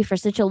cuddle me for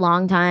such a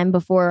long time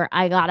before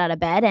I got out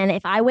of bed. And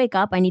if I wake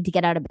up, I need to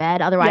get out of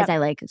bed. Otherwise I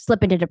like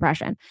slip into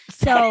depression.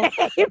 So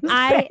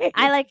I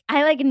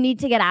need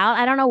to get out.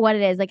 I don't know what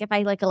it is. Like if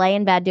I like lay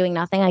in bed doing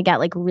nothing, I get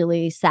like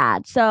really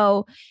sad.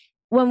 So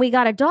when we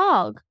got a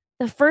dog,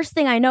 the first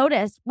thing I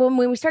noticed when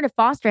we started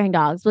fostering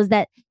dogs was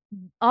that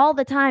all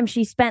the time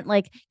she spent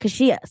because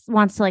she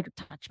wants to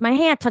touch my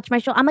hand, touch my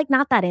shoulder. I'm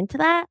not that into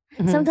that.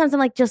 Sometimes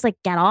I'm just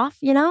get off,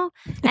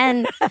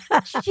 and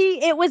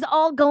it was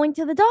all going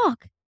to the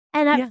dog.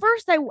 And at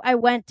first I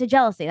went to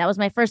jealousy. That was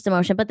my first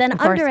emotion. But then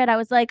under it, I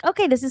was like,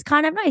 okay, this is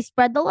kind of nice.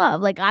 Spread the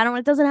love.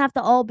 it doesn't have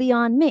to all be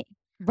on me.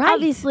 Right.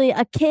 Obviously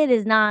a kid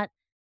is not,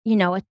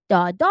 a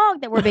dog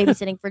that we're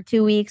babysitting for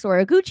 2 weeks or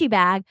a Gucci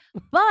bag,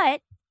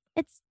 but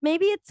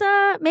maybe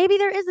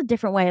there is a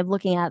different way of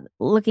looking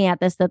at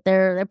this that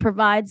there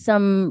provides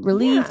some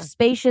relief,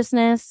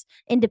 spaciousness,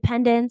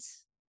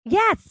 independence.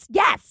 Yes.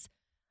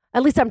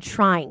 At least I'm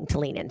trying to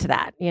lean into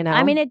that,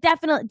 I mean, it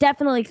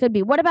definitely could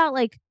be. What about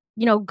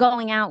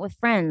going out with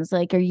friends?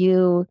 Are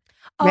you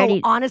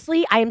ready?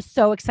 Honestly, I am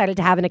so excited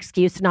to have an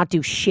excuse to not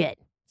do shit.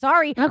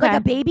 Sorry, like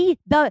a baby,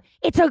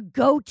 it's a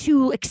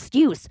go-to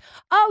excuse.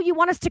 Oh, you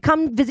want us to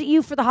come visit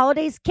you for the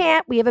holidays?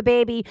 Can't. We have a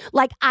baby.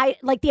 I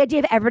like the idea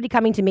of everybody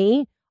coming to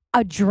me.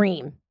 A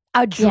dream.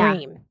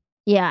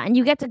 Yeah, and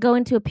you get to go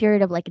into a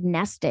period of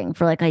nesting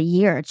for a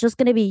year. It's just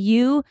going to be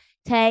you,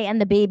 Tay,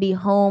 and the baby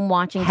home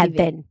watching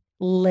heaven. TV.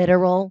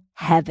 Literal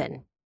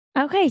heaven.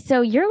 Okay,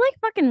 so you're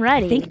fucking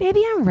ready. I think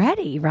maybe I'm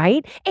ready,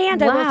 right?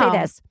 And I will say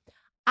this.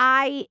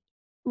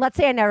 Let's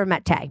say I never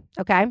met Tay,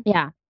 okay?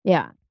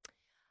 Yeah.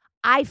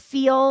 I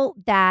feel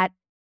that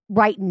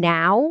right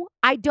now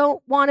I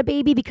don't want a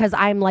baby because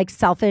I'm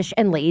selfish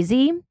and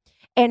lazy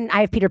and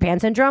I have Peter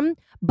Pan syndrome.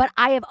 But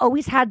I have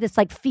always had this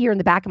fear in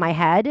the back of my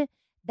head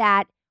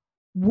that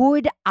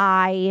would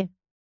I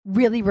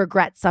really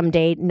regret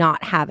someday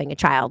not having a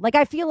child? Like,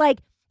 I feel like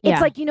it's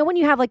like, you know, when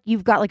you have like,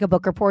 you've got like a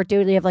book report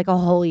due, you have like a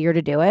whole year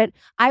to do it.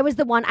 I was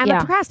the one, I'm a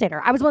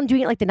procrastinator. I was the one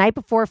doing it like the night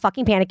before,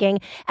 fucking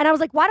panicking. And I was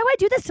like, why do I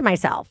do this to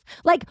myself?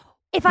 Like,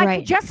 if I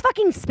could just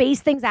fucking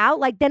space things out,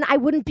 like then I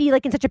wouldn't be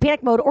like in such a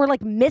panic mode or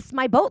like miss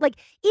my boat. Like,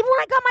 even when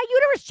I got my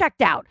uterus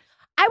checked out,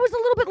 I was a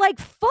little bit like,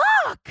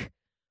 fuck.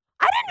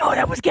 I didn't know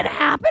that was going to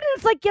happen. And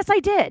it's like, yes, I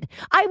did.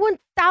 I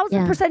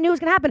 1000% knew it was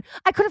going to happen.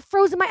 I could have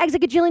frozen my eggs a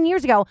gajillion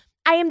years ago.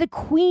 I am the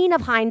queen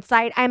of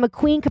hindsight. I am a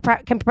queen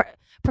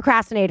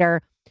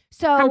procrastinator.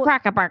 So,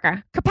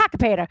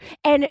 Kapakapator.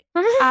 And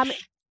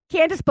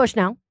Candace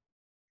Bushnell.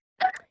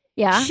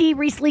 Yeah. She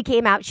recently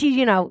came out. She's,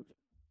 you know,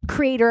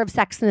 creator of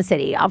Sex and the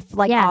City, of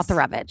like author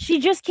of it. She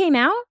just came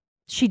out?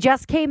 She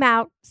just came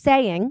out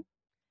saying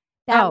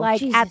that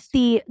Jesus. At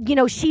the, you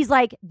know, she's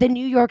like the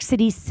New York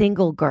City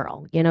single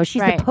girl. You know,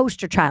 she's the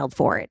poster child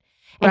for it.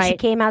 And she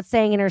came out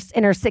saying in her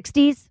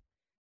 60s,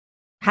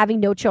 having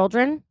no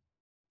children,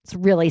 it's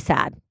really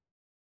sad.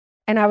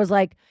 And I was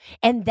like,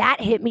 and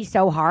that hit me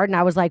so hard. And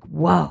I was like,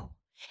 whoa.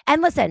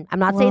 And listen, I'm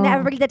not saying that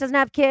everybody that doesn't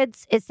have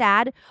kids is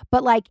sad,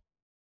 but like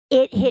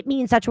it hit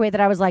me in such a way that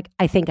I was like,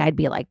 I think I'd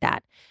be like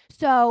that.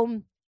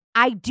 So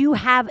I do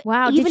have.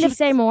 Wow. Did she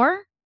say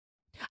more?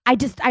 I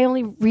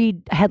only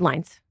read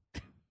headlines.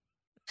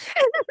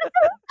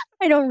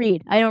 I don't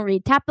read.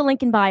 Tap the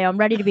link in bio. I'm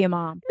ready to be a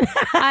mom.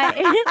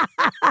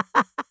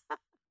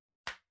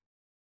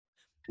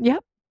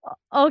 Yep.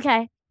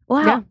 Okay.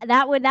 Wow. Yeah.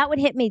 That would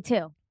hit me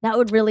too. That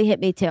would really hit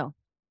me too.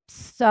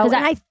 So,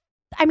 and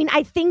I mean,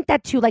 I think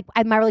that too, like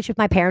my relationship with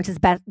my parents is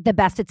the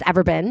best it's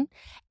ever been.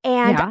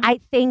 And I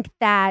think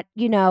that,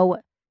 you know,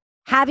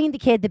 having the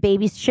kid, the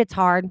baby shit's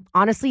hard.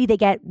 Honestly, they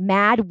get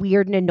mad,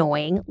 weird, and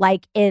annoying,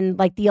 like in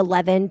like the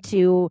 11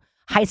 to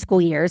high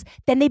school years.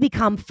 Then they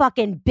become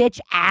fucking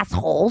bitch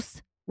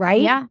assholes,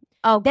 right? Yeah.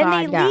 Oh, then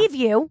they leave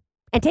you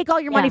and take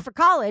all your money for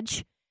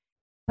college.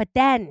 But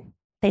then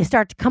they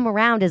start to come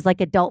around as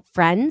like adult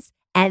friends.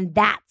 And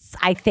that's,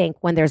 I think,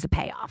 when there's a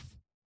payoff.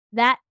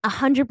 That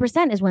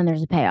 100% is when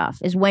there's a payoff,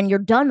 is when you're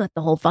done with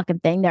the whole fucking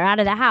thing. They're out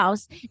of the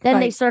house.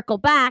 Then they circle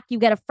back. You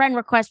get a friend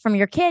request from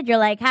your kid. You're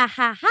like, ha,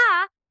 ha,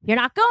 ha. You're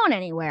not going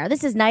anywhere.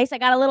 This is nice. I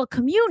got a little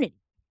community.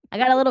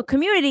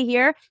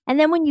 Here. And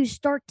then when you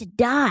start to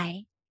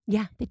die,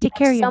 they take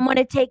care of you. Someone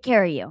to take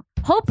care of you.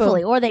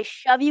 Hopefully. Or they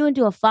shove you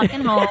into a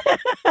fucking home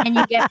and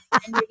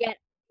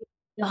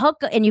you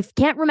hook and you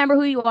can't remember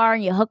who you are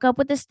and you hook up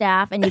with the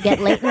staff and you get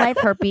late in life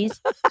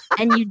herpes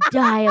and you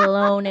die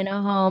alone in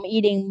a home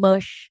eating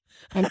mush.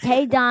 And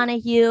Tay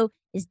Donahue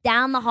is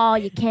down the hall.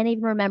 You can't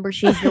even remember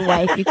she's your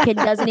wife. Your kid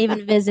doesn't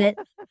even visit.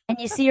 And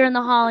you see her in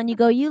the hall and you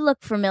go, you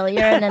look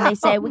familiar. And then they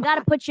say, we got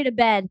to put you to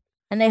bed.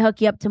 And they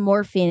hook you up to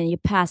morphine and you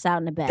pass out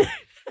in the bed.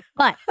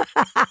 But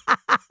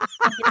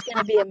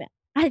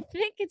I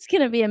think it's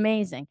going to be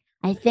amazing.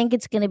 I think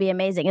it's going to be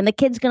amazing. And the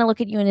kid's going to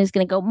look at you and is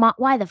going to go,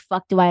 why the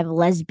fuck do I have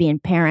lesbian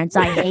parents?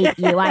 I hate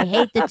you. I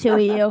hate the two of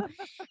you.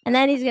 And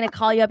then he's going to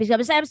call you up. He's going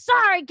to say, I'm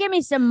sorry. Give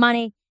me some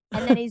money.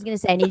 And then he's going to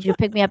say, I need you to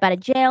pick me up out of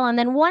jail. And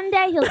then one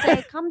day he'll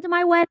say, come to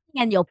my wedding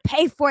and you'll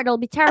pay for it. It'll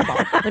be terrible,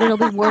 but it'll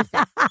be worth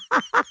it.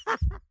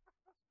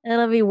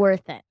 It'll be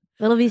worth it.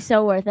 It'll be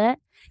so worth it.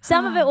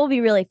 Some of it will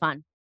be really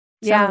fun.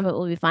 Some of it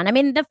will be fun. I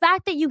mean, the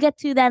fact that you get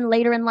to then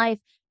later in life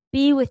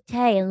be with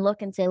Tay and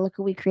look and say, look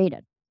who we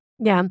created.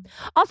 Yeah.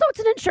 Also, it's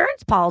an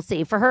insurance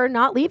policy for her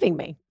not leaving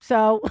me.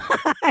 So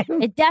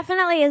it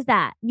definitely is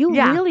that. You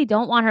really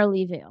don't want her to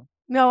leave you.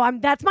 No,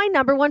 that's my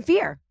number one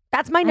fear.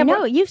 That's my number.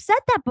 No, you've said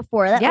that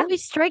before. That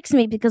always strikes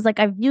me because like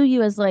I view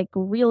you as like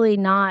really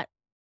not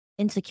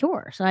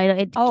insecure. So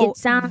it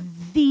sounds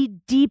the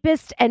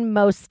deepest and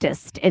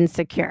mostest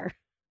insecure.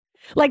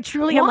 Like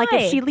truly, I'm like,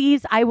 if she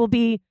leaves, I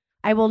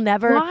will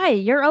never. Why?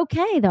 You're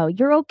okay though.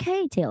 You're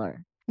okay,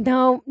 Taylor.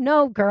 No,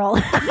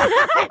 girl.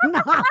 I'm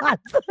not.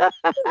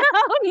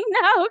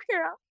 No,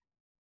 girl.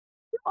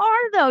 You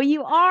are though.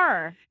 You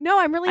are. No,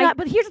 I'm really not.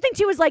 But here's the thing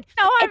too: is like,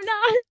 no, I'm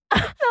not.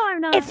 No,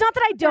 I'm not. It's not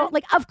that I don't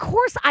like. Of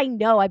course, I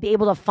know I'd be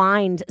able to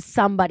find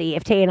somebody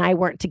if Tay and I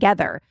weren't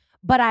together.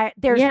 But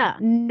there's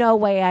no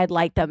way I'd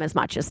like them as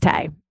much as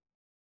Tay.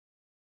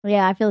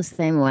 Yeah, I feel the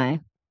same way.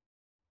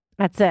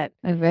 That's it.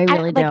 I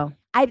really do.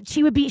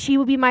 She would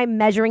be my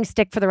measuring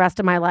stick for the rest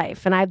of my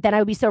life. And I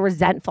would be so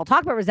resentful.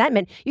 Talk about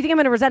resentment. You think I'm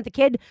going to resent the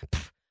kid?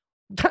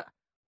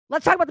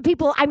 Let's talk about the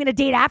people I'm going to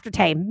date after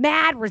Tay.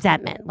 Mad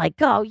resentment. Like,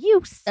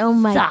 you oh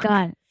my suck.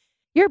 God.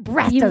 Your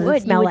breath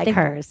doesn't smell like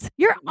hers.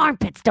 Your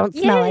armpits don't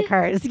smell like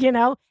hers,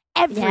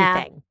 everything.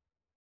 Yeah.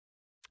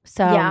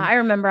 So I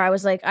remember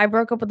I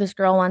broke up with this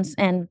girl once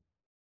and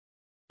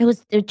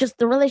it just,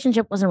 the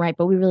relationship wasn't right,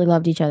 but we really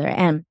loved each other.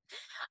 And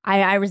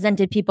I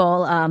resented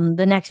people,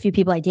 the next few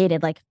people I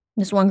dated, like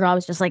this one girl, I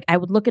was just like, I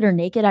would look at her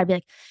naked. I'd be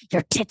like,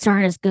 your tits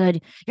aren't as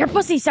good. Your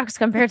pussy sucks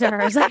compared to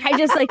hers. Like, I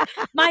just like,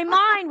 my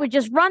mind would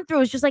just run through. It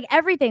was just like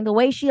everything, the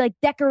way she like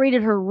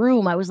decorated her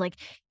room. I was like,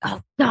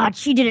 oh God,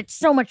 she did it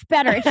so much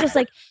better. It's just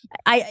like,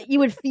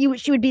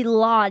 she would be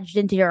lodged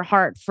into your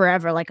heart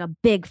forever. Like a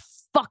big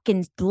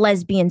fucking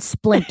lesbian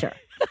splinter.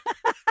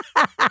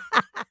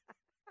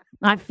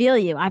 I feel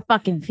you. I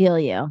fucking feel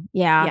you.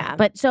 Yeah.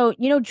 But so,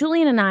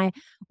 Julian and I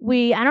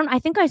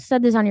think I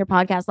said this on your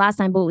podcast last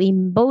time, but we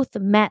both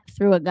met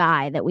through a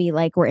guy that we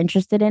were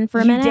interested in for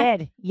a minute. You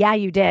did. Yeah,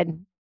 you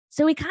did.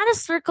 So we kind of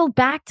circled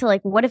back to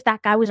what if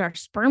that guy was our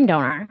sperm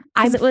donor?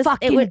 I'm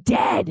fucking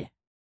dead.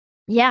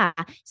 Yeah.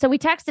 So we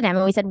texted him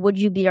and we said, would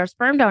you be our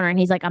sperm donor? And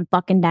he's like, I'm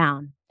fucking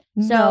down.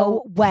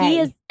 No way. He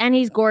is, and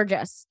he's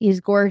gorgeous. He's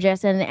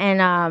gorgeous.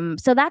 And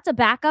so that's a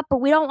backup,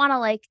 but we don't want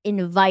to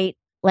invite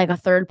a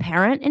third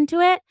parent into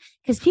it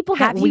because people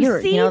get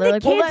weird. Have you seen the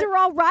kids are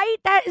all right?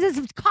 That is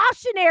a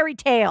cautionary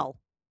tale.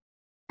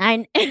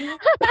 Yeah,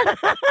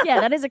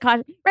 that is a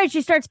caution. Right.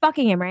 She starts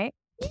fucking him, right?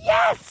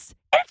 Yes.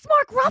 And it's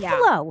Mark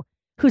Ruffalo,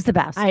 who's the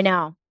best. I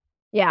know.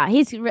 Yeah,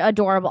 he's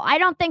adorable. I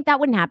don't think that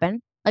wouldn't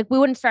happen. We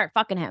wouldn't start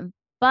fucking him.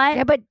 But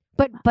yeah,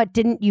 but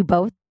didn't you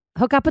both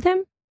hook up with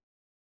him?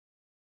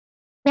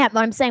 Yeah,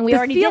 but I'm saying we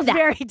already did that.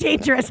 Very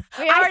dangerous.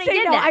 We already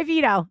did that. I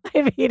veto.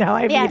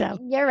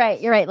 Yeah,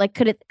 you're right.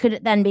 Could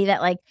it then be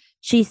that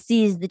she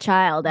sees the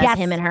child as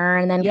him and her,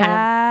 and then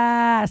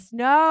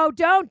No,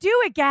 don't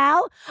do it,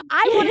 gal.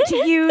 I wanted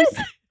to use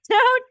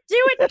don't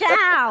do it,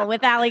 gal,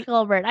 with Ali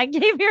Kolbert. I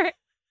gave your.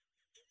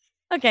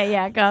 Okay,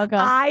 yeah, go.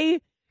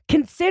 I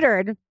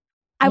considered.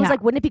 I was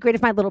like, wouldn't it be great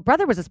if my little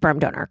brother was a sperm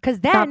donor?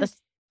 Because then.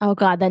 Oh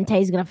God, then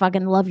Tay's gonna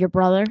fucking love your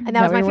brother. And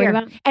that was my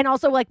fear. And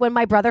also when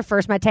my brother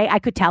first met Tay, I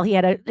could tell he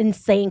had an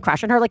insane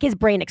crush on her. His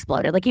brain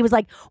exploded. He was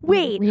like,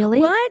 wait,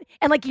 really? What?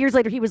 And years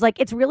later, he was like,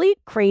 it's really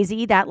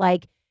crazy that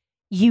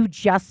you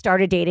just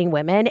started dating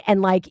women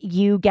and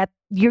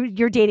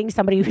you're dating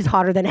somebody who's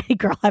hotter than any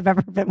girl I've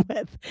ever been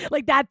with.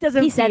 That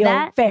doesn't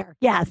feel fair.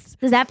 Yes.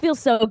 Does that feel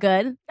so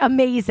good?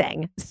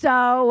 Amazing.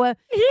 So,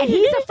 and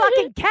he's a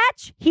fucking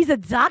catch. He's a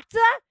doctor.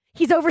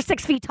 He's over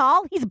 6 feet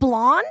tall. He's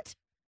blonde.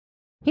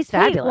 He's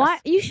fabulous. Wait,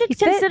 you should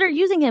consider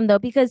using him though,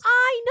 because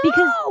I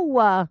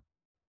know.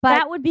 But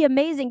that would be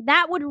amazing.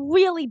 That would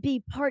really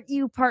be part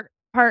you, part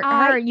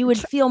her. You would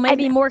feel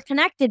maybe more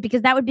connected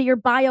because that would be your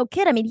bio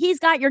kid. I mean, he's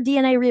got your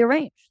DNA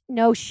rearranged.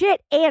 No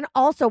shit. And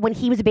also, when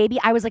he was a baby,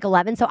 I was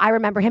 11, so I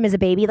remember him as a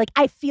baby.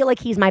 I feel like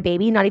he's my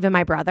baby, not even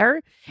my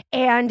brother.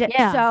 And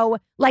so,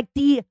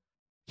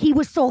 he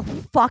was so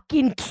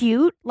fucking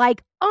cute.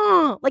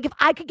 If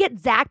I could get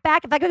Zach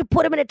back, if I could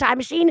put him in a time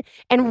machine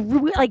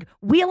and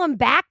wheel him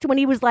back to when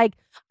he was I'd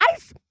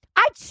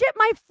chip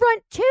my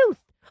front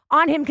tooth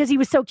on him because he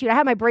was so cute. I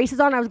had my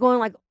braces on. I was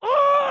going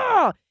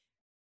oh,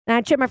 and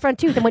I chipped my front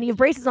tooth. And when you have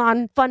braces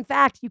on, fun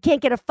fact, you can't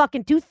get a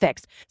fucking tooth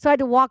fixed. So I had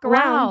to walk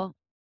around. Wow.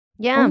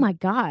 Yeah. Oh my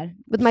God.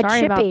 With my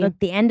chippy.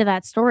 About the end of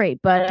that story,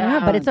 but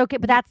but it's okay.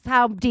 But that's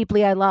how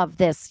deeply I love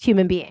this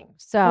human being.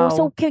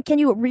 So can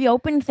you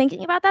reopen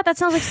thinking about that? That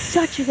sounds like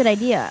such a good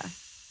idea.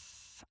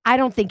 I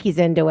don't think he's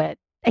into it.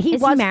 Is he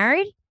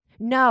married?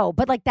 No,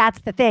 but that's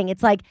the thing.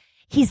 It's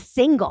he's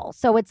single,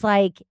 so it's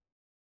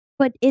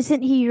But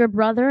isn't he your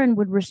brother and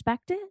would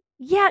respect it?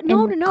 Yeah,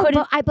 no.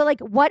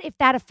 But what if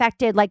that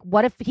affected?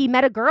 What if he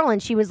met a girl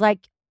and she was I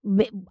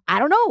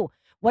don't know.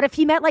 What if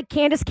he met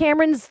Candace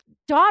Cameron's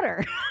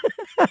daughter?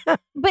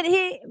 but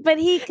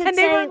he could and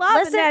they were in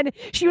love, and then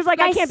she was I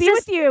can't be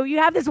with you. You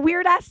have this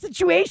weird ass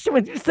situation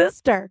with your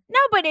sister. No,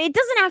 but it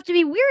doesn't have to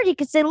be weird. He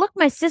could say, look,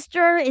 my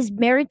sister is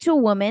married to a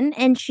woman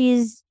and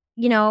she's,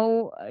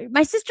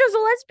 my sister's a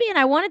lesbian.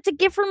 I wanted to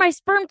give her my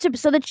sperm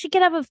so that she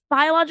could have a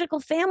biological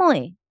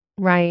family.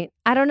 Right.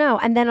 I don't know.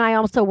 And then I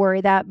also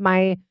worry that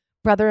my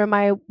brother and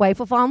my wife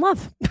will fall in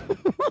love.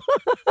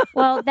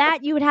 Well,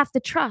 that you would have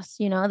to trust,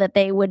 that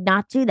they would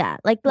not do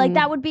that.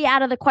 That would be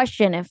out of the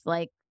question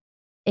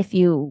if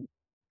you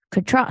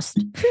could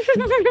trust.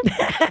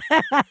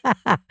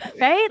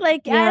 Right? I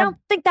don't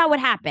think that would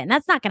happen.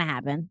 That's not going to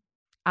happen.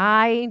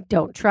 I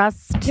don't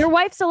trust. Your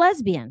wife's a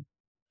lesbian.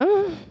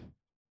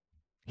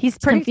 He's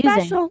pretty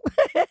confusing. Special.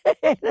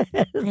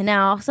 I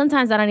know.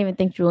 Sometimes I don't even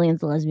think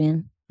Julian's a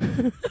lesbian.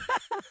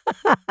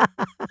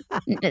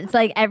 It's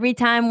every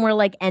time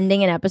we're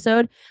ending an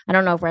episode, I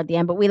don't know if we're at the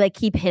end, but we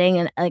keep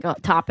hitting a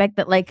topic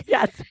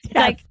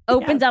that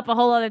opens up a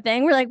whole other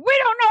thing. We're we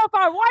don't know if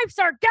our wives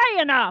are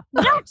gay enough.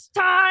 Next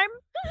time.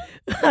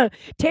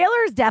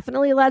 Taylor is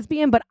definitely a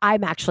lesbian, but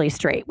I'm actually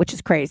straight, which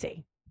is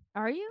crazy.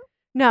 Are you?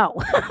 No.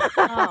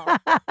 Oh.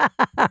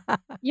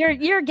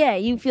 You're gay.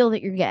 You feel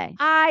that you're gay.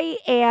 I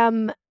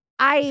am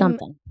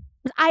something.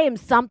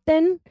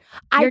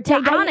 You're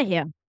Tay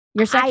Donahue.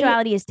 Your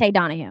sexuality is Tay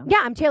Donahue. Yeah,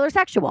 I'm Taylor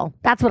sexual.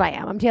 That's what I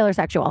am. I'm Taylor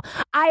sexual.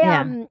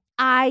 I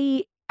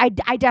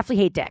definitely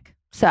hate dick.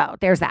 So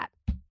there's that.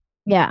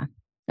 Yeah.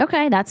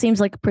 Okay, that seems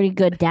like pretty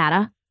good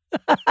data.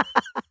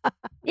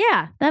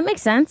 Yeah, that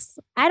makes sense.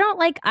 I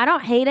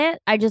don't hate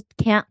it. I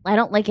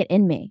don't like it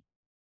in me.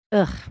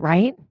 Ugh,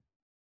 right?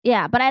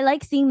 Yeah, but I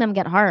like seeing them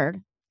get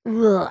hard.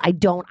 Ugh, I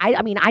don't.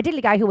 I mean, I dated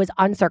a guy who was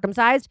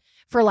uncircumcised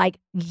for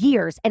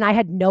years and I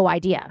had no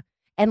idea.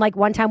 And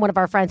one time one of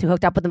our friends who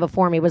hooked up with him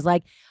before me was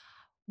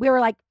we were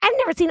I've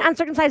never seen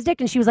uncircumcised dick.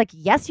 And she was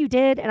yes, you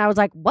did. And I was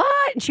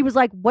what? And she was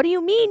what do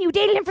you mean? You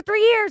dated him for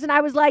 3 years. And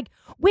I was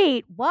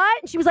wait,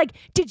 what? And she was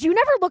did you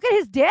never look at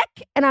his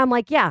dick? And I'm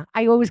yeah,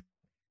 I always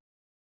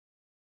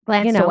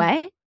glanced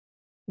away.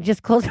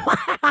 Just close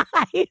my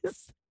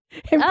eyes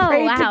and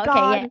pray to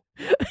God.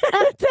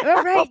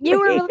 Yeah. Right. You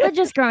were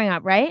religious growing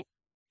up, right?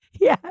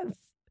 Yes.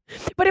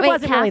 But it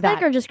wasn't Catholic really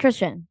that. or just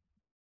Christian?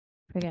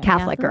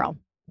 Catholic girl.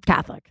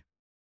 Catholic.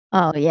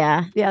 Oh,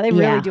 yeah. Yeah, they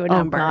really do a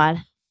number. Oh,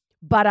 God.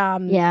 But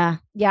yeah.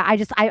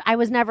 I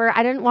was never,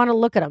 I didn't want to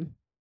look at him.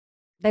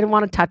 They didn't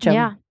want to touch him.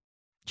 Yeah.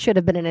 Should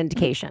have been an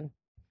indication.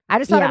 I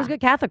just thought I was a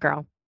good Catholic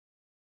girl.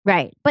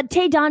 Right. But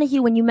Tay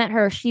Donahue, when you met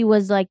her, she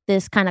was like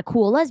this kind of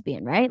cool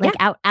lesbian, right? Like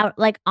out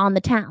like on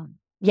the town.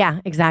 Yeah,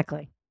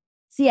 exactly.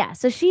 So yeah,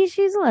 so she's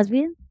a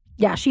lesbian.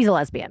 Yeah, she's a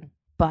lesbian.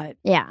 But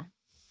yeah.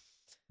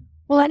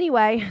 Well,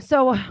 anyway,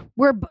 so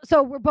we're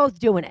both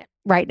doing it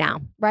right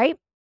now, right?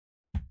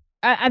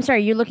 I'm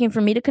sorry, you're looking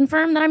for me to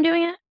confirm that I'm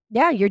doing it?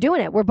 Yeah, you're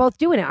doing it. We're both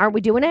doing it. Aren't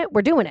we doing it?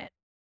 We're doing it.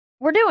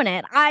 We're doing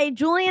it.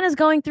 Julian is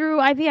going through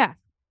IVF.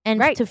 And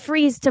to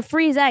freeze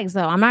eggs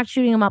though. I'm not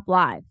shooting them up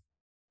live.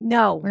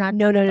 No. We're not.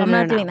 No. I'm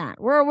not doing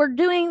that. We're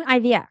doing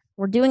IVF.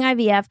 We're doing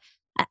IVF.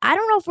 I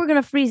don't know if we're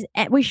gonna freeze.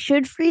 We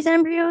should freeze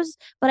embryos,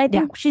 but I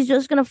think she's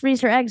just gonna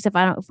freeze her eggs if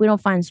we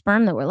don't find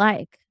sperm that we're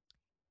like.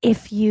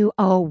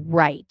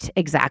 Right,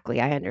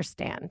 exactly. I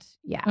understand.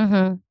 Yeah.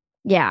 Mm-hmm.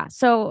 Yeah.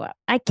 So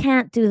I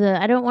can't do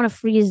I don't want to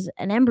freeze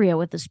an embryo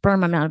with the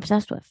sperm I'm not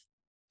obsessed with.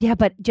 Yeah,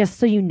 but just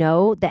so you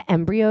know, the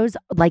embryos,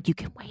 like you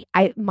can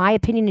wait. My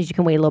opinion is you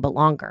can wait a little bit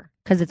longer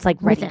because it's like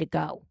ready to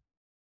go.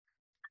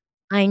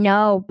 I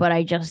know, but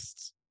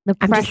the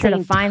pressure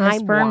to find the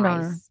sperm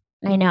donor.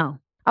 I know.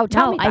 Oh,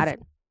 tell me about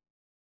it.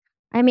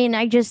 I mean,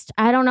 I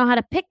don't know how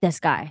to pick this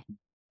guy.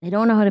 I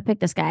don't know how to pick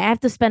this guy. I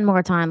have to spend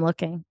more time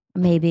looking,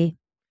 maybe.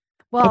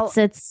 Well,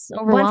 it's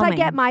overwhelming.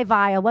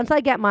 Once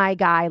I get my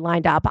guy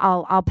lined up,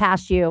 I'll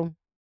pass you.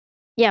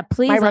 Yeah,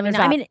 please let me know.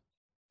 I mean,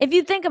 if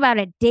you think about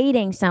it,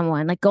 dating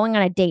someone, like going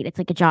on a date, it's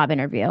like a job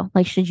interview.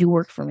 Like, should you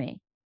work for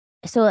me?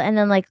 So, and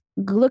then like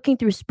looking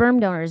through sperm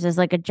donors is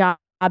like a job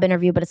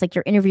interview, but it's like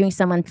you're interviewing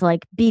someone to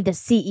like be the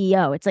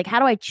CEO. It's like, how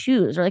do I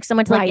choose? Or like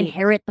someone to like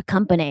inherit the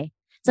company.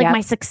 It's like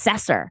my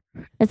successor.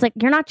 It's like,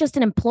 you're not just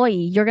an employee.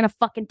 You're going to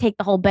fucking take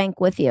the whole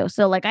bank with you.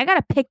 So like, I got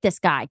to pick this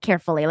guy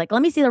carefully. Like,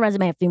 let me see the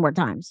resume a few more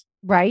times.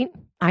 Right?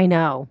 I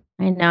know.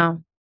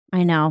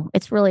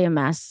 It's really a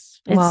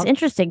mess. It's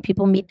interesting.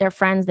 People meet their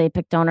friends. They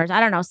pick donors. I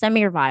don't know. Send me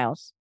your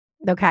vials.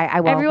 Okay, I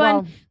will.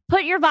 Everyone,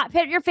 put your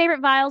favorite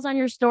vials on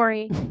your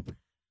story.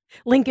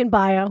 Link in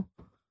bio.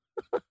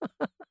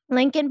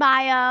 Link in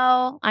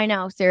bio. I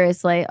know.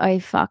 Seriously.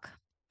 Fuck.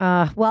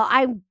 Well,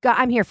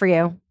 I'm here for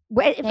you.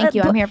 Thank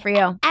you. I'm here for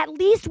you. At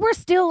least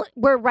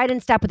we're right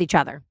in step with each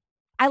other.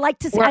 I like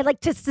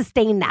to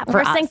sustain that for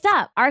us. We're synced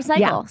up. Our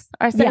cycles.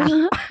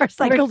 Yeah. Our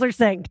cycles are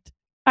synced.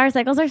 Our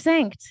cycles are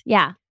synced.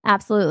 Yeah,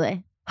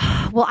 absolutely.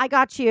 Well, I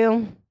got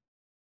you.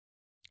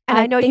 And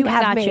I know you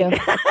have me.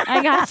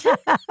 I got you.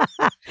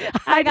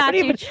 I got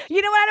you.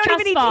 You know what? I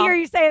don't even need to hear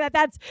you say that.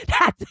 That's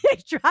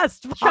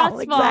trustful.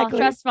 Exactly.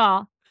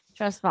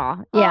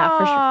 Trustful.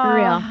 Yeah, for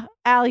real.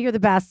 Ali, you're the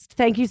best.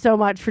 Thank you so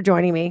much for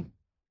joining me.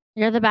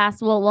 You're the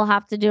best. We'll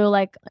have to do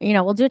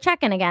we'll do a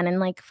check-in again in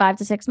like 5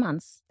 to 6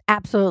 months.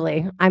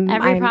 Absolutely.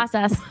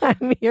 Process.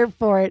 I'm here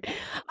for it.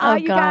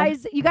 You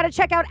guys, you got to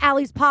check out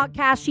Ali's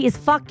podcast. She is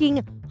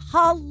fucking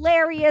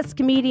hilarious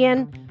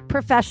comedian,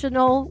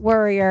 professional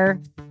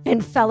warrior,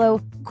 and fellow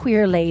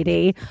queer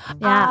lady.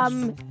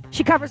 Yes.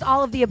 She covers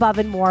all of the above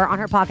and more on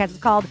her podcast. It's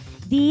called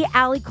The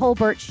Ali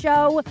Kolbert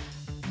Show.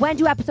 When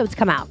do episodes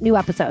come out? New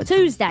episodes?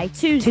 Tuesday.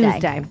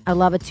 I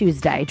love a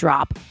Tuesday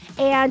drop.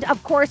 And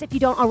of course, if you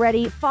don't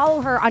already,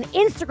 follow her on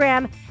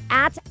Instagram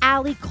at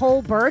Ali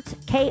Kolbert,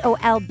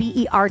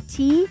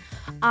 KOLBERT,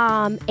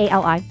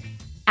 ALI.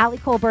 Ali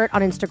Kolbert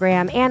on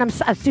Instagram, and I'm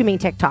assuming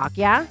TikTok,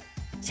 yeah?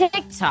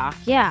 TikTok,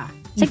 yeah.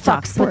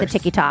 TikToks with the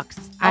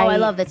TikToks. I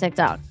love the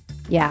TikTok.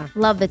 Yeah.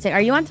 Love the TikTok.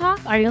 Are you on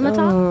Talk? Are you on the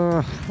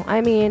Talk?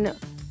 I mean,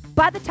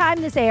 by the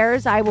time this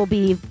airs, I will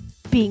be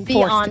being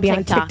forced to be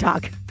on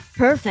TikTok.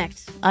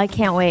 Perfect. I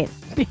can't wait.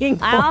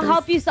 I'll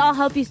help you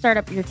start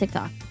up your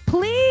TikTok.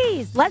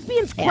 Please.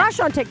 Lesbians crush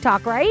on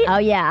TikTok, right? Oh,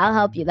 yeah. I'll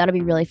help you. That'll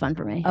be really fun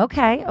for me.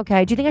 Okay.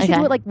 Do you think I should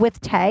do it like with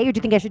Tay, or do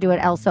you think I should do it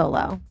El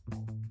Solo?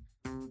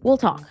 We'll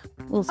talk.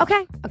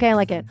 Okay, I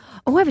like it.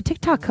 Oh, I have a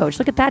TikTok coach.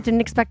 Look at that.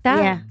 Didn't expect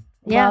that.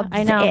 Yeah, Loves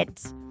I know.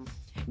 It.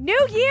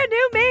 New year,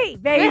 new me,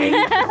 baby.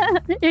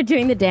 You're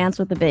doing the dance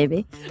with the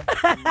baby.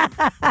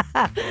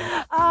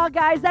 Oh,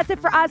 guys, that's it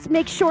for us.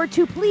 Make sure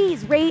to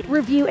please rate,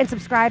 review, and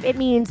subscribe. It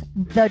means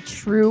the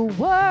true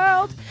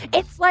world.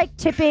 It's like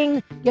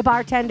tipping your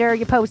bartender,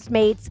 your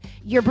Postmates,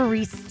 your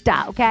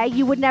barista, okay?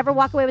 You would never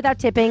walk away without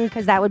tipping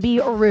because that would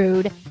be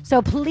rude.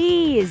 So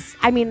please,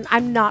 I mean,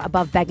 I'm not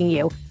above begging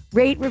you.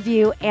 Rate,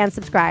 review, and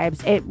subscribe.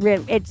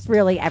 It's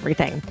really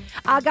everything.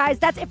 Guys,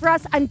 that's it for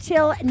us.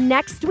 Until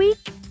next week.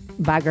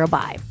 Bye, girl.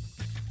 Bye.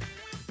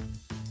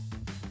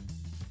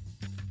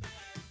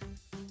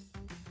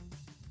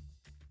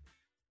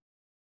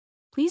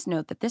 Please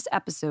note that this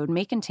episode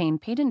may contain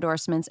paid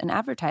endorsements and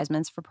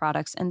advertisements for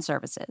products and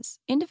services.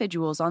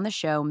 Individuals on the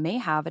show may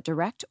have a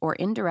direct or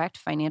indirect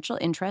financial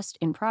interest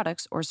in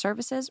products or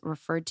services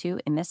referred to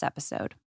in this episode.